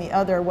confronting the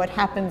other? What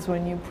happens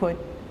when you put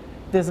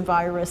this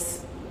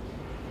virus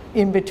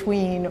in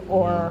between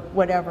or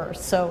whatever?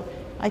 So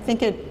I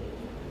think it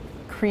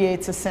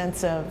creates a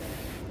sense of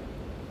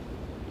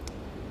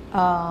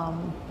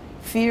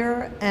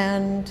fear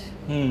and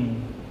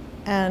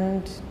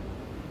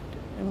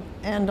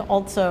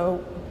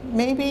also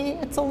maybe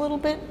it's a little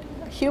bit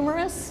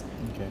humorous.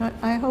 Okay.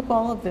 I hope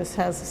all of this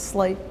has a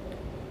slight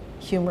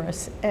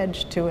humorous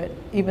edge to it,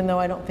 even though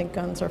I don't think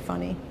guns are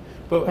funny.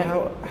 But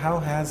how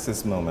has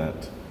this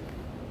moment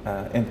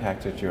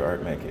impacted your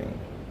art making?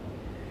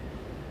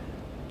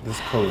 This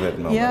COVID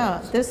moment.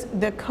 Yeah,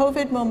 the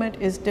COVID moment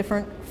is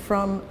different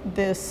from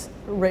this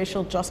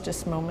racial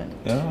justice moment.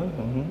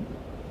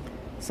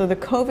 So the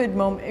COVID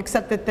moment,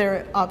 except that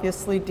they're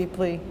obviously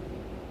deeply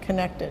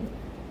connected.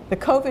 The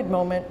COVID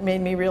moment made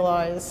me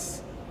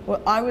realize,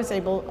 well, I was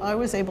able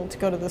to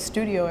go to the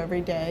studio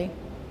every day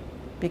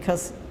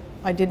because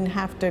I didn't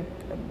have to,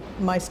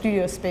 my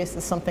studio space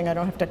is something I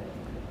don't have to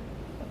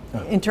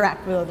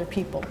interact with other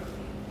people.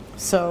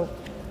 So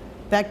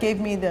that gave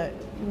me the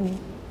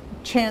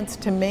chance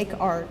to make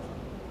art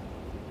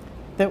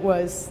that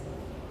was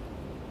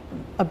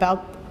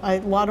about, a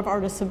lot of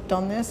artists have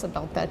done this,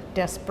 about that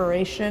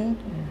desperation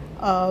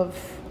of,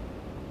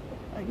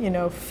 you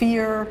know,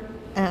 fear,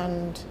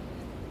 and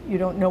you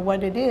don't know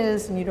what it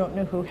is and you don't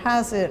know who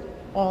has it,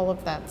 all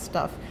of that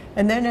stuff.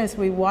 And then as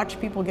we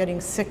watched people getting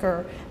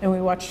sicker and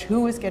we watched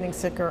who was getting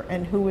sicker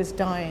and who was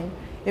dying,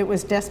 it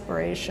was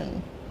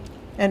desperation.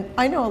 And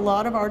I know a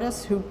lot of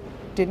artists who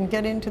didn't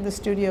get into the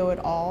studio at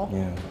all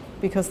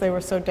because they were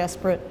so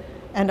desperate.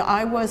 And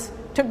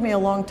took me a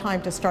long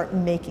time to start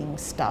making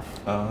stuff.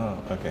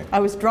 Okay. I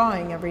was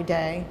drawing every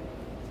day,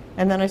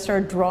 and then I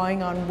started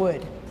drawing on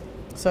wood.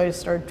 So I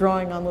started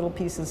drawing on little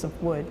pieces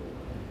of wood,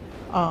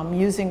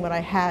 using what I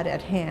had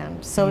at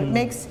hand. So it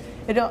makes,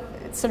 it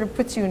sort of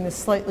puts you in a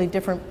slightly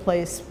different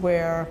place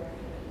where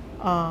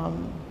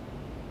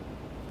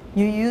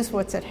you use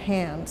what's at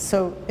hand.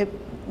 So it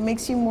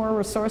makes you more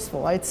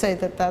resourceful. I'd say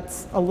that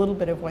that's a little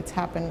bit of what's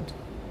happened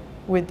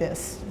with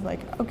this. Like,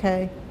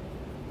 okay,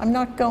 I'm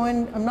not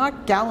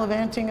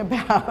gallivanting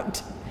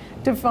about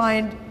to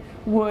find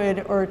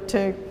wood or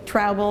to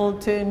travel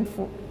to,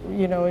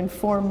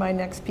 inform my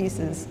next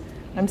pieces.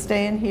 I'm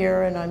staying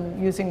here and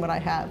I'm using what I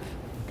have.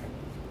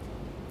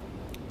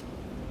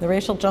 The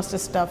racial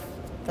justice stuff,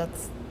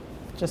 that's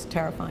just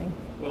terrifying.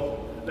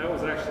 Well, that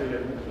was actually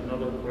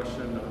another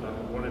question that I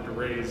wanted to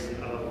raise, the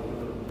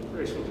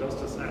racial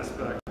justice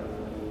aspect.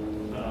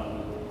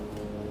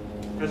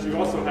 Because you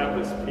also have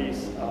this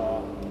piece,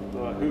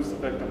 Who's the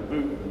Victim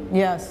boot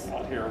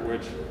out here,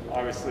 which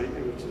obviously,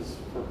 which is,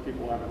 for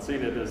people who haven't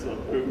seen it, is a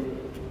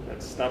boot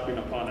that's stepping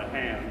upon a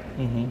hand.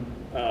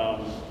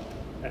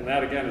 And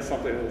that, again, is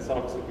something that's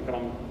obviously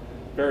become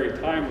very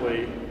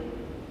timely,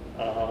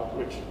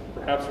 which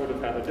perhaps would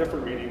have had a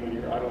different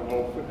meaning when I don't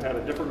know if it had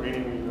a different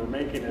meaning when you were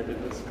making it,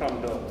 and it's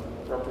come to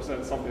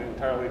represent something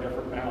entirely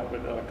different now,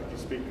 but could you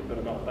speak a bit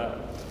about that?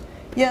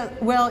 Yeah,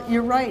 well,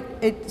 you're right.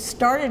 It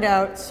started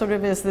out sort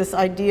of as this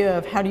idea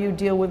of how do you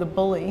deal with a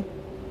bully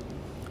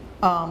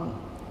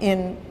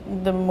in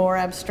the more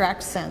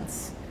abstract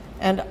sense.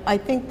 And I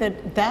think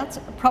that that's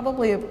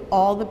probably of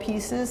all the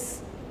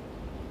pieces,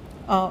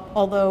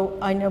 although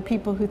I know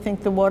people who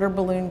think the water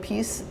balloon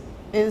piece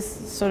is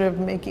sort of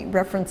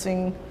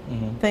referencing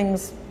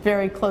things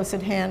very close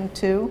at hand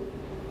too.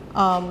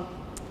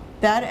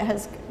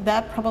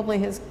 That probably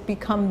has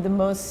become the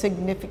most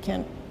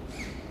significant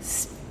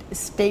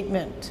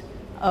statement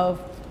of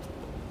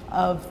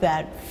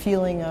that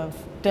feeling of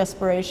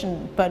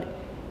desperation, but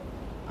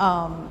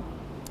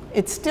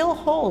it still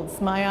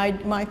holds.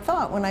 My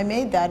thought when I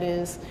made that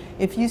is,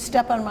 if you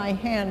step on my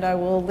hand, I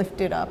will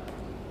lift it up.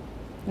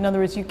 In other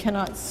words, you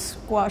cannot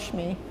squash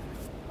me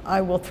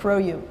I will throw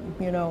you,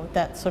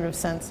 that sort of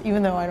sense,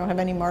 even though I don't have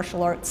any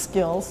martial arts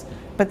skills.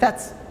 But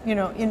that's,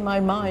 in my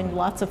mind,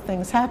 lots of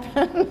things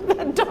happen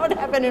that don't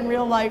happen in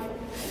real life.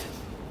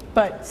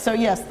 But, so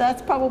yes,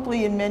 that's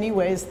probably in many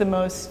ways the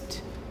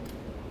most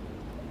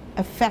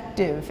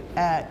effective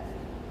at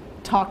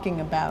talking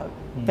about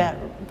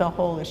the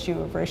whole issue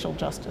of racial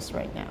justice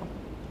right now.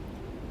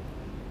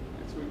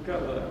 So we've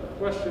got a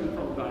question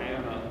from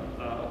Diana.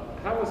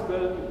 How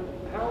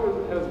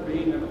has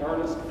being an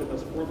artist in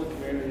this Portland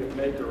community of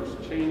makers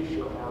changed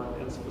your art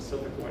in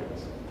specific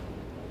ways?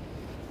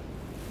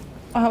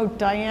 Oh,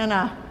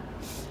 Diana.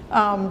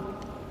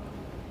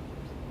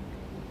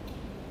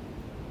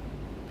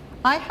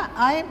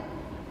 I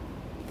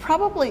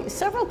probably,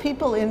 several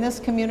people in this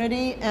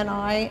community and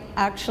I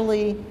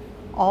actually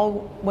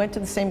all went to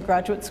the same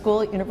graduate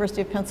school at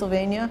University of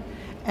Pennsylvania.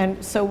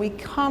 And so we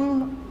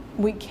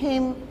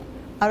came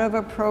out of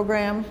a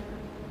program,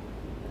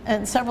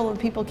 and several of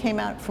the people came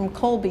out from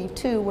Colby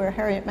too, where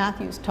Harriet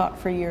Matthews taught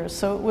for years.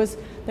 So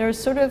there was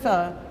sort of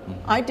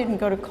I didn't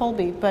go to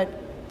Colby, but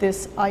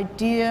this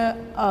idea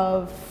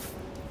of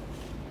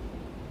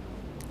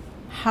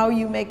how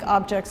you make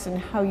objects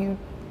and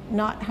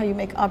not how you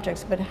make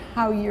objects, but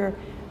how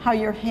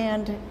your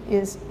hand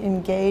is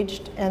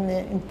engaged, and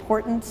the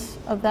importance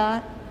of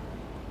that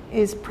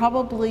is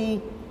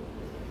probably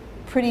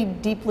pretty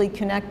deeply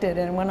connected.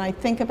 And when I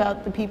think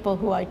about the people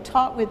who I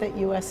taught with at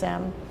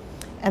USM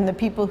and the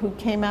people who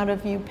came out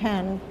of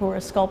UPenn, who are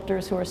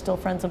sculptors who are still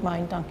friends of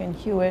mine, Duncan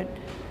Hewitt,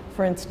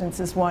 for instance,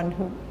 is one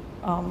who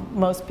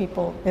most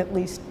people at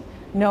least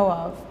know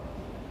of.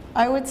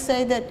 I would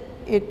say that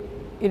it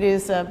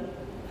is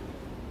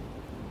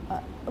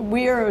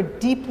we are a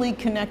deeply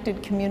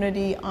connected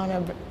community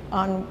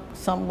on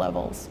some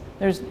levels.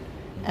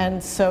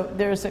 And so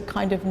there's a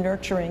kind of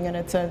nurturing, and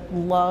it's a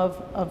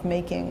love of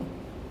making.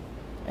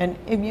 And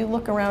if you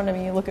look around, I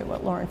mean, you look at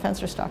what Lauren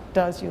Fensterstock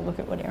does, you look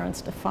at what Aaron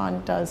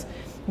Stefan does,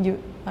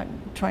 I'm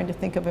trying to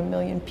think of a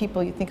million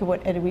people. You think of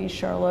what Eloise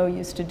Charlot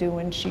used to do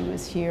when she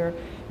was here.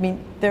 I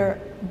mean,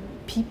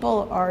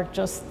 people are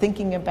just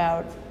thinking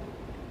about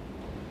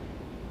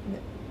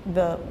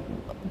the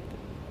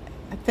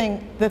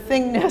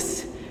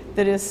thingness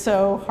that is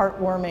so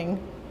heartwarming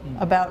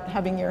about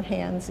having your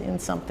hands in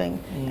something.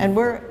 And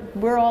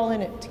we're all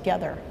in it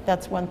together.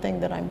 That's one thing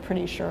that I'm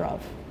pretty sure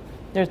of.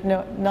 There's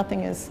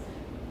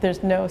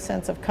no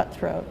sense of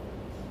cutthroat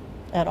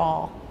at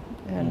all.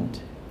 And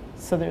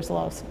so there's a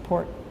lot of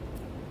support.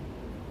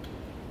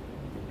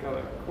 We've got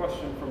a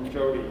question from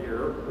Jody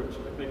here, which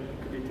I think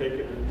could be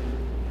taken in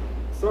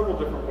several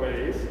different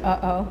ways.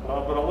 But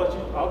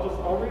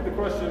I'll read the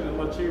question and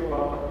let you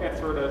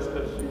answer it as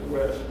you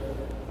wish.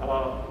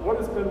 What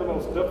has been the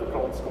most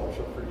difficult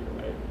sculpture for you to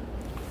make?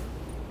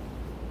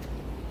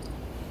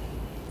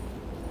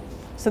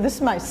 So this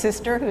is my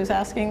sister who's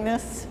asking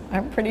this,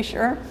 I'm pretty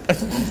sure.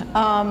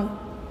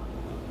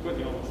 Putting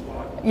you on the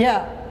spot.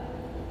 Yeah.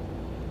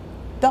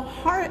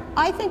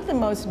 I think the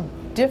most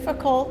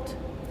difficult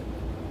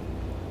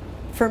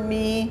for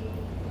me,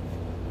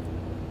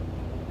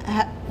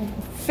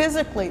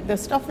 physically, the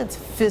stuff that's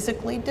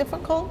physically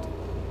difficult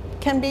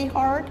can be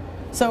hard.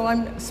 So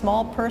I'm a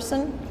small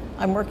person.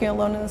 I'm working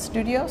alone in the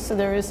studio, so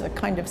there is a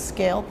kind of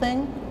scale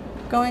thing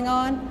going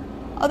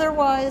on.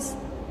 Otherwise,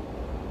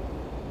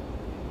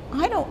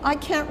 I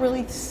can't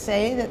really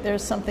say that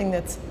there's something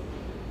that's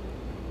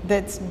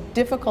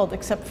difficult,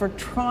 except for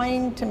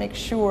trying to make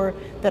sure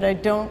that I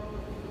don't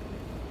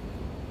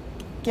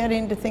get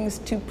into things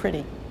too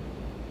pretty.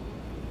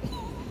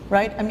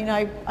 Right? I mean,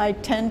 I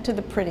tend to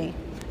the pretty.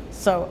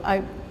 So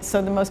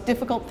the most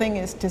difficult thing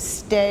is to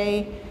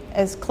stay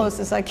as close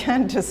as I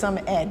can to some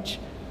edge.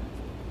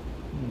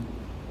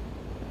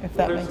 If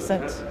that makes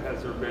sense.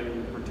 Has there been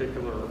any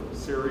particular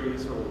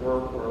series or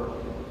work where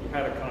you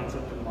had a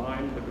concept in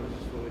mind, but it was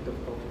just really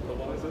difficult to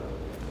realize it?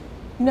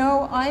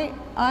 No,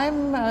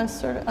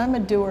 I'm a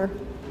doer.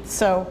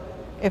 So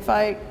if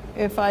I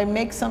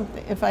make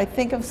something, if I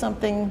think of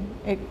something,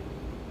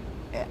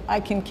 I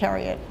can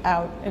carry it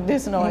out. It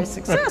isn't always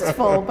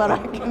successful, but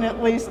I can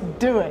at least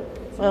do it.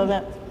 So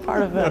that's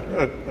part of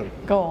the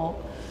goal.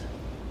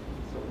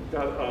 So we've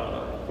got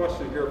a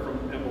question here from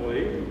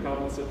Emily, who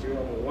comments that you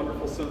have a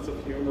wonderful sense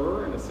of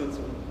humor and a sense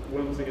of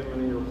whimsy in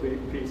many of your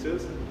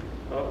pieces.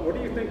 What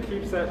do you think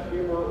keeps that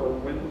humor or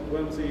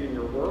whimsy in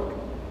your work?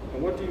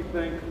 And what do you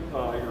think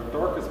your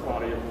darkest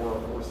body of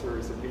work or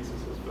series of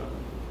pieces has been?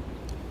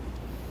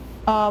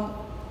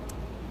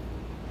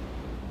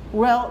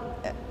 Well,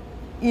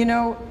 you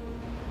know,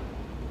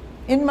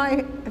 in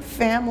my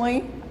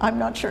family, I'm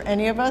not sure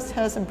any of us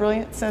has a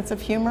brilliant sense of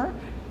humor,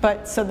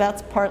 but so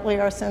that's partly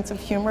our sense of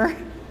humor.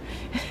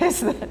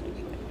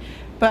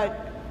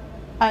 But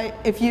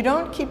if you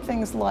don't keep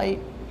things light,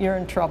 you're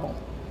in trouble,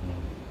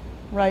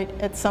 right,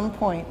 at some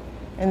point.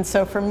 And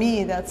so for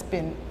me, that's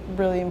been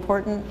really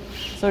important.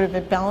 Sort of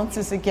it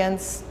balances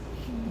against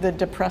the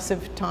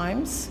depressive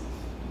times,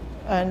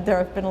 and there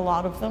have been a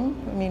lot of them.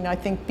 I mean, I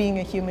think being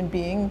a human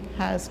being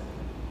has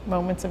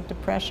moments of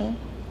depression.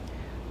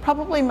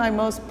 Probably my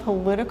most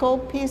political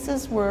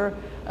pieces were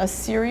a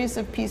series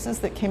of pieces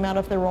that came out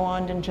of the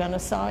Rwandan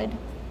genocide.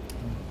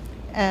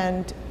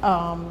 And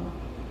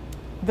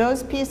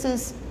those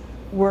pieces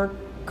were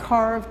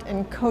carved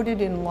and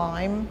coated in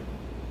lime.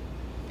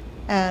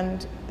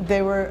 And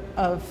they were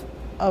of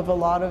a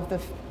lot of the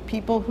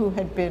people who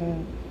had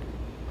been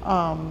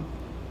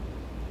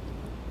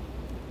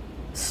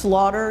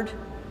slaughtered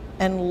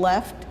and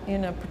left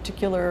in a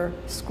particular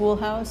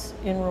schoolhouse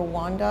in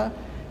Rwanda,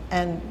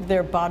 and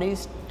their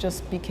bodies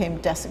just became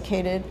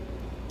desiccated.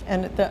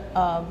 And the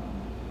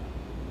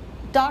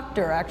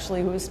doctor,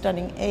 actually, who was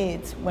studying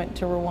AIDS, went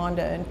to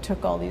Rwanda and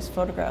took all these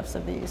photographs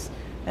of these.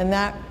 And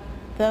that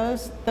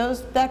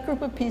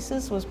group of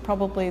pieces was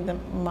probably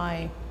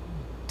my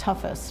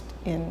toughest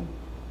in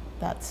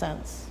that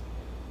sense.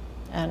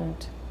 And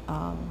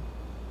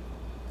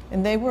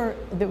there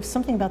was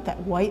something about that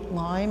white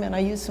lime, and I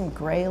used some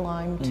gray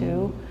lime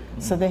too.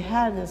 So they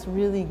had this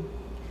really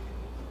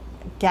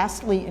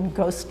ghastly and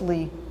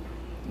ghostly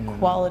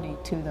quality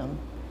to them.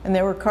 And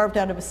they were carved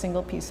out of a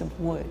single piece of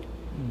wood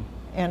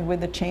and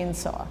with a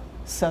chainsaw,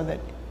 so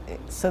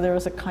there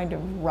was a kind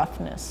of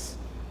roughness,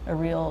 a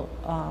real,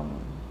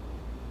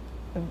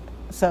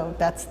 so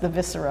that's the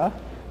viscera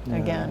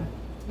again,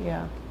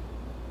 yeah.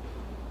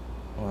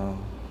 Wow.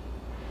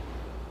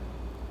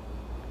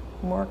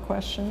 More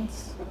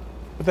questions?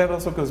 But that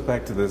also goes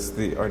back to this,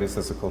 the artist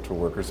as a cultural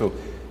worker. So,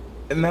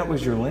 and that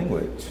was your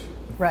language.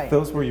 Right.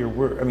 Those were your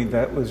words. I mean,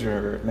 that was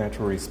your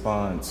natural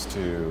response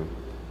to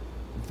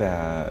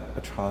that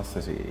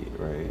atrocity,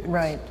 right?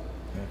 Right.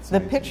 The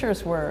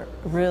pictures were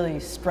really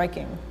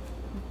striking.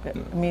 I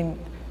mean,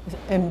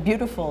 and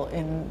beautiful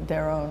in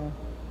their own,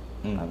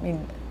 I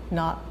mean,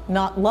 not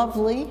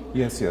lovely,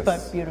 yes,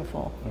 but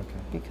beautiful, okay,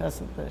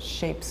 because of the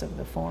shapes of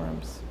the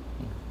forms.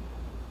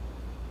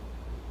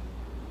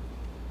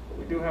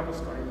 We do have a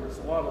screen. There's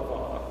a lot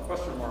of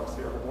question marks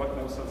here. What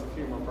no sense of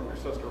humor from your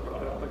sister, but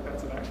I don't think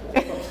that's an actual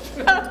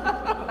question.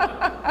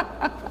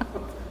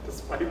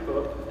 Despite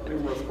the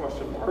numerous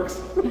question marks.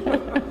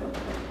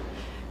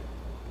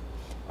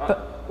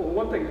 Well,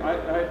 one thing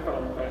I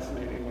found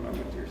fascinating when I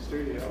went to your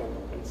studio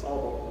and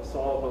saw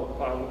the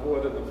pile of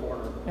wood in the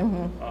corner.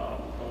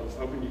 I was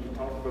hoping you could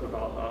talk a bit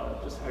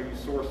about just how you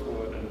source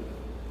wood and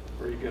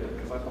where you get it,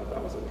 because I thought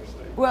that was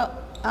interesting. Well,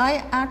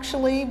 I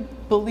actually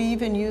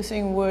believe in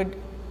using wood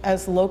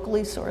as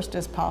locally sourced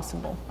as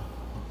possible.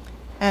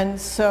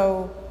 And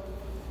so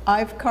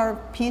I've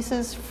carved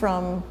pieces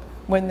from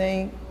when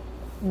they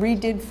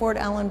redid Fort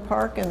Allen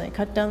Park and they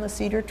cut down the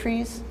cedar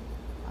trees.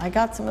 I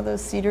got some of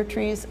those cedar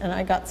trees, and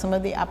I got some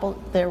of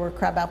there were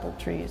crabapple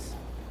trees.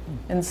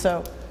 And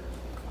so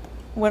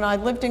when I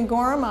lived in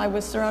Gorham, I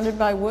was surrounded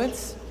by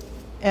woods,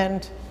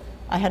 and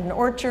I had an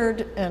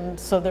orchard, and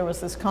so there was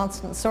this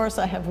constant source.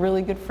 I have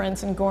really good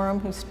friends in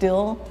Gorham who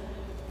still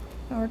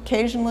are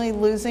occasionally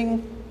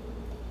losing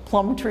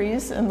plum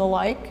trees and the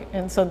like,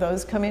 and so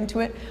those come into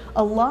it.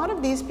 A lot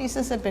of these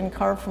pieces have been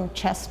carved from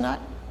chestnut.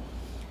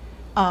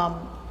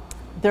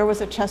 There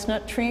was a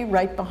chestnut tree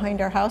right behind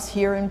our house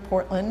here in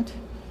Portland.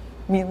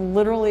 I mean,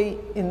 literally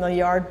in the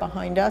yard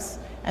behind us,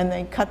 and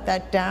they cut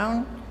that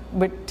down,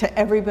 but to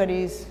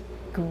everybody's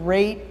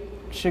great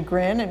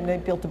chagrin, and they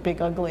built a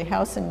big ugly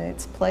house in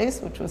its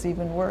place, which was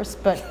even worse,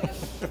 but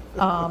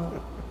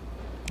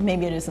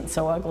maybe it isn't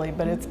so ugly,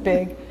 but it's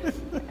big.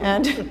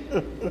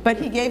 But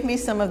he gave me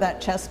some of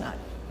that chestnut.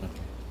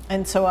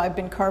 And so I've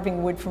been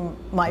carving wood from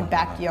my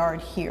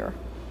backyard here,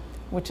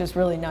 which is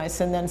really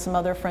nice. And then some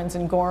other friends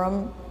in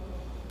Gorham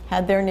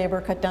had their neighbor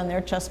cut down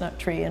their chestnut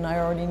tree, and I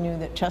already knew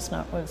that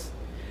chestnut was.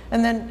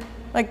 And then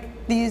like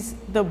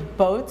the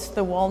boats,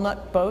 the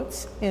walnut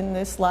boats in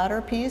this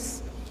latter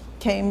piece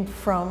came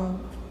from,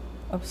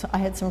 I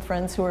had some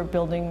friends who were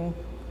building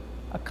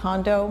a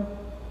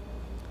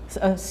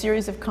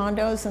series of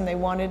condos,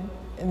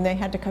 and they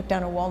had to cut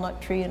down a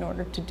walnut tree in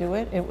order to do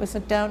it. It was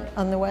down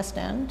on the West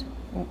End.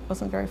 It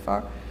wasn't very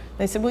far.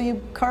 They said, "Will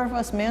you carve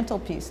us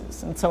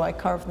mantelpieces?" And so I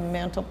carved the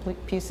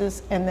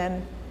mantelpieces and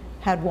then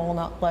had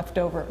walnut left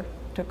over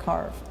to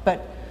carve.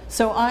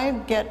 So I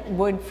get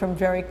wood from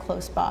very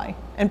close by,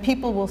 and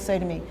people will say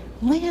to me,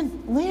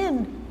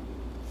 Lynn,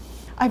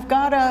 I've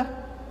got an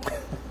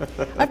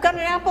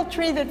apple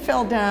tree that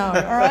fell down,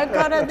 or I've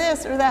got a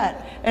this or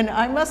that. And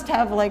I must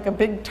have like a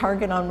big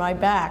target on my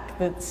back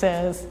that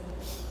says,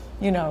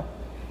 you know,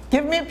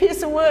 give me a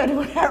piece of wood,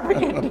 whatever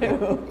you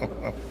do.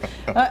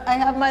 I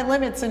have my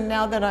limits, and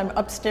now that I'm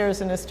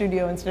upstairs in a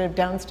studio instead of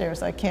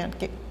downstairs, I can't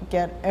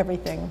get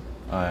everything.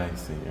 I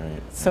see,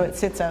 right. So it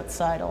sits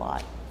outside a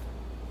lot.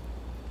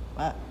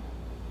 But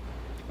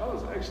I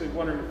was actually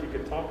wondering if you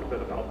could talk a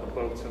bit about the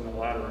boats in the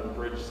ladder and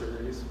bridge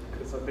series,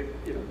 because I think,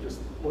 you know, just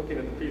looking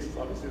at the pieces,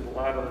 obviously the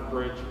ladder and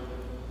bridge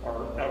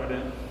are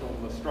evident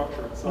from the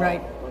structure itself.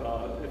 Right.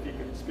 But if you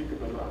could speak a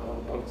bit about how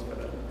the boats fit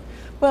in.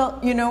 Well,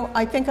 you know,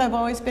 I think I've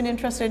always been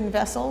interested in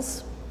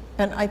vessels,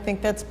 and I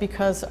think that's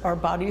because our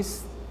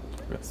bodies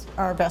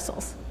are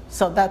vessels.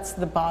 So that's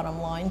the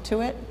bottom line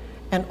to it.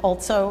 And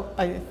also,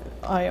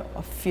 I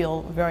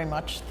feel very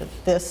much that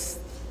this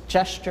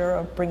gesture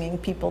of bringing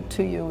people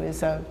to you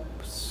is a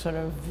sort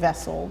of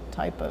vessel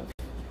type of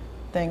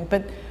thing.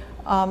 But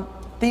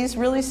these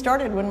really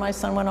started when my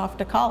son went off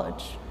to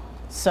college.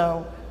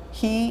 So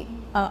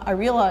I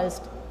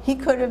realized he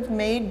could have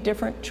made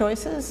different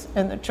choices,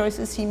 and the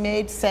choices he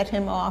made set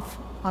him off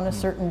on a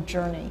certain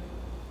journey.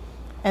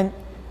 And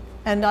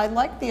I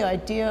like the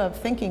idea of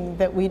thinking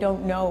that we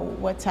don't know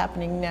what's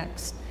happening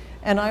next.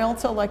 And I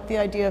also like the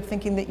idea of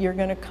thinking that you're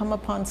going to come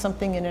upon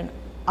something in an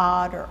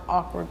odd or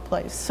awkward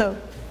place. So,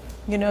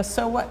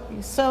 so what?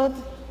 So,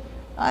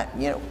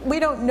 we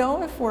don't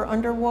know if we're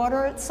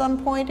underwater at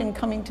some point and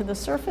coming to the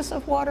surface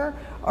of water,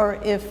 or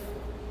if,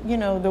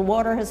 the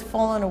water has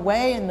fallen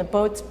away and the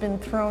boat's been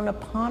thrown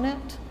upon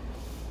it.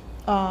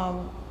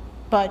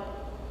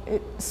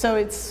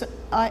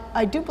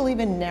 I do believe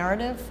in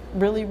narrative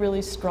really,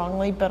 really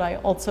strongly, but I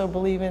also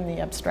believe in the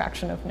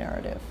abstraction of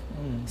narrative.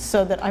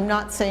 So that I'm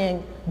not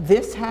saying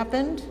this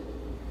happened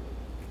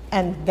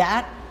and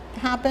that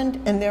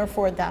happened and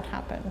therefore that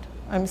happened.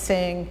 I'm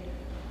saying,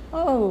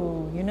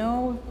 oh,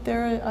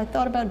 I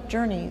thought about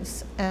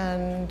journeys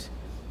and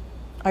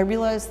I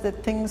realized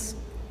that things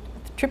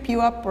trip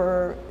you up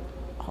or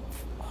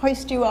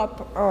hoist you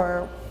up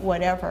or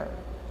whatever,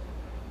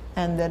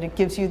 and that it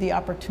gives you the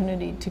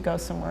opportunity to go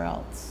somewhere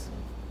else.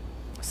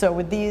 So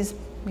with these,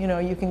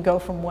 you can go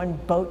from one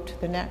boat to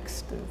the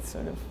next. It's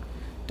sort of,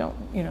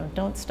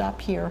 don't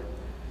stop here.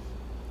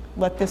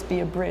 Let this be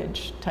a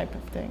bridge type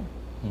of thing.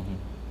 Mm-hmm.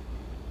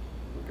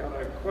 We've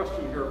got a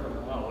question here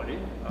from Holly.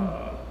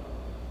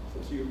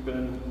 Since you've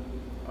been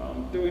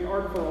doing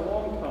art for a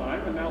long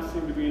time and now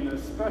seem to be in an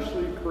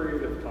especially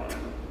creative time,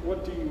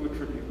 what do you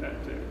attribute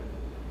that to?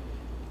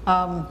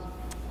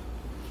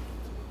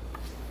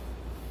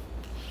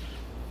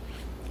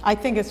 I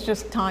think it's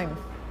just time,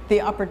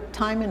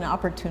 time and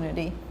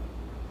opportunity.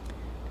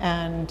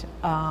 And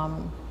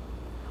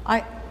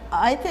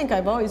I think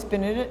I've always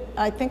been in it.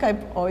 I think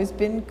I've always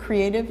been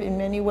creative in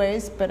many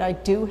ways, but I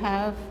do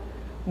have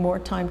more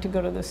time to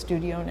go to the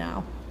studio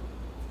now.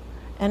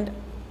 And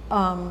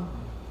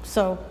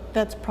so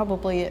that's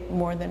probably it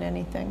more than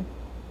anything.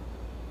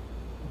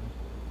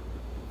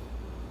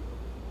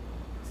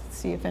 Let's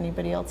see if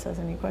anybody else has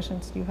any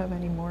questions. Do you have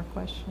any more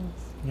questions?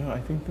 No,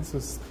 I think this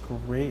is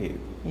great.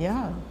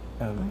 Yeah.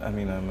 I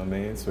mean, I'm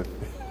amazed with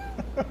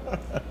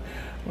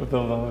with a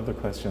lot of the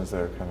questions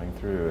that are coming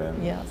through,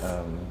 and yes.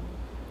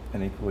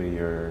 And equally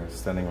your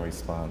stunning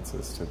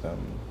responses to them.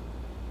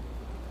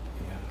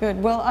 Yeah.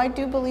 Good. Well, I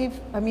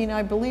believe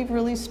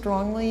really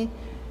strongly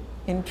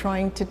in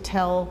trying to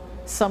tell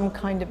some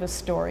kind of a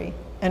story.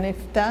 And if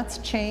that's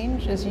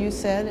change, as you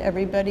said,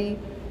 every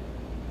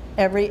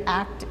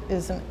act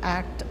is an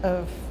act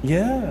of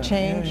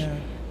change,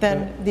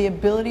 then the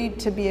ability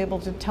to be able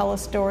to tell a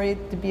story,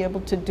 to be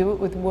able to do it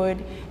with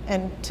wood,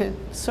 and to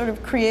sort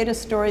of create a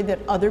story that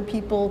other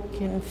people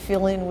can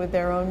fill in with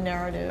their own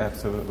narrative.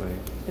 Absolutely.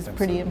 Is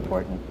pretty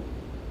important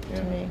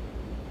to me.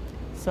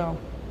 So.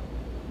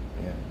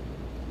 Yeah.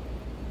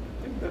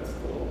 I think that's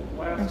the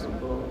last of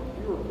the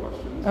viewer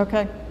questions.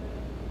 Okay.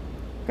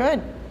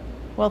 Good.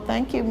 Well,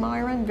 thank you,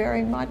 Myron,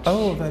 very much.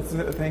 Oh,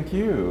 thank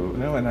you.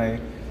 No, and I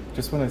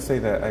just want to say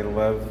that I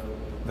love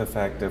the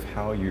fact of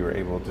how you were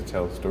able to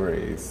tell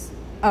stories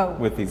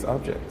with these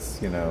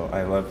objects.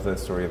 I love the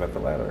story about the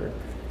ladder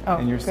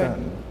and your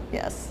son.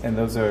 Yes. And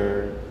those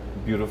are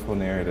beautiful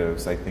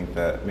narratives, I think,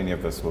 that many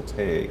of us will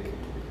take.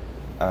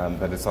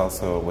 But it's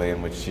also a way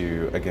in which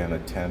you, again,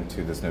 attend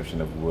to this notion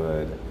of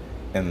wood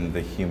and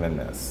the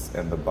humanness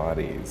and the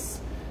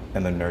bodies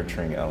and the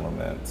nurturing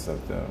elements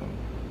of them.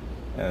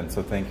 And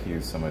so thank you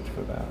so much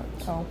for that.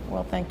 Oh,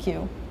 well, thank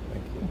you.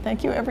 Thank you.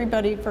 Thank you,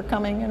 everybody, for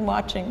coming and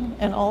watching,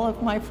 and all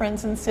of my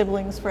friends and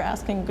siblings for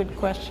asking good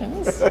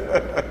questions.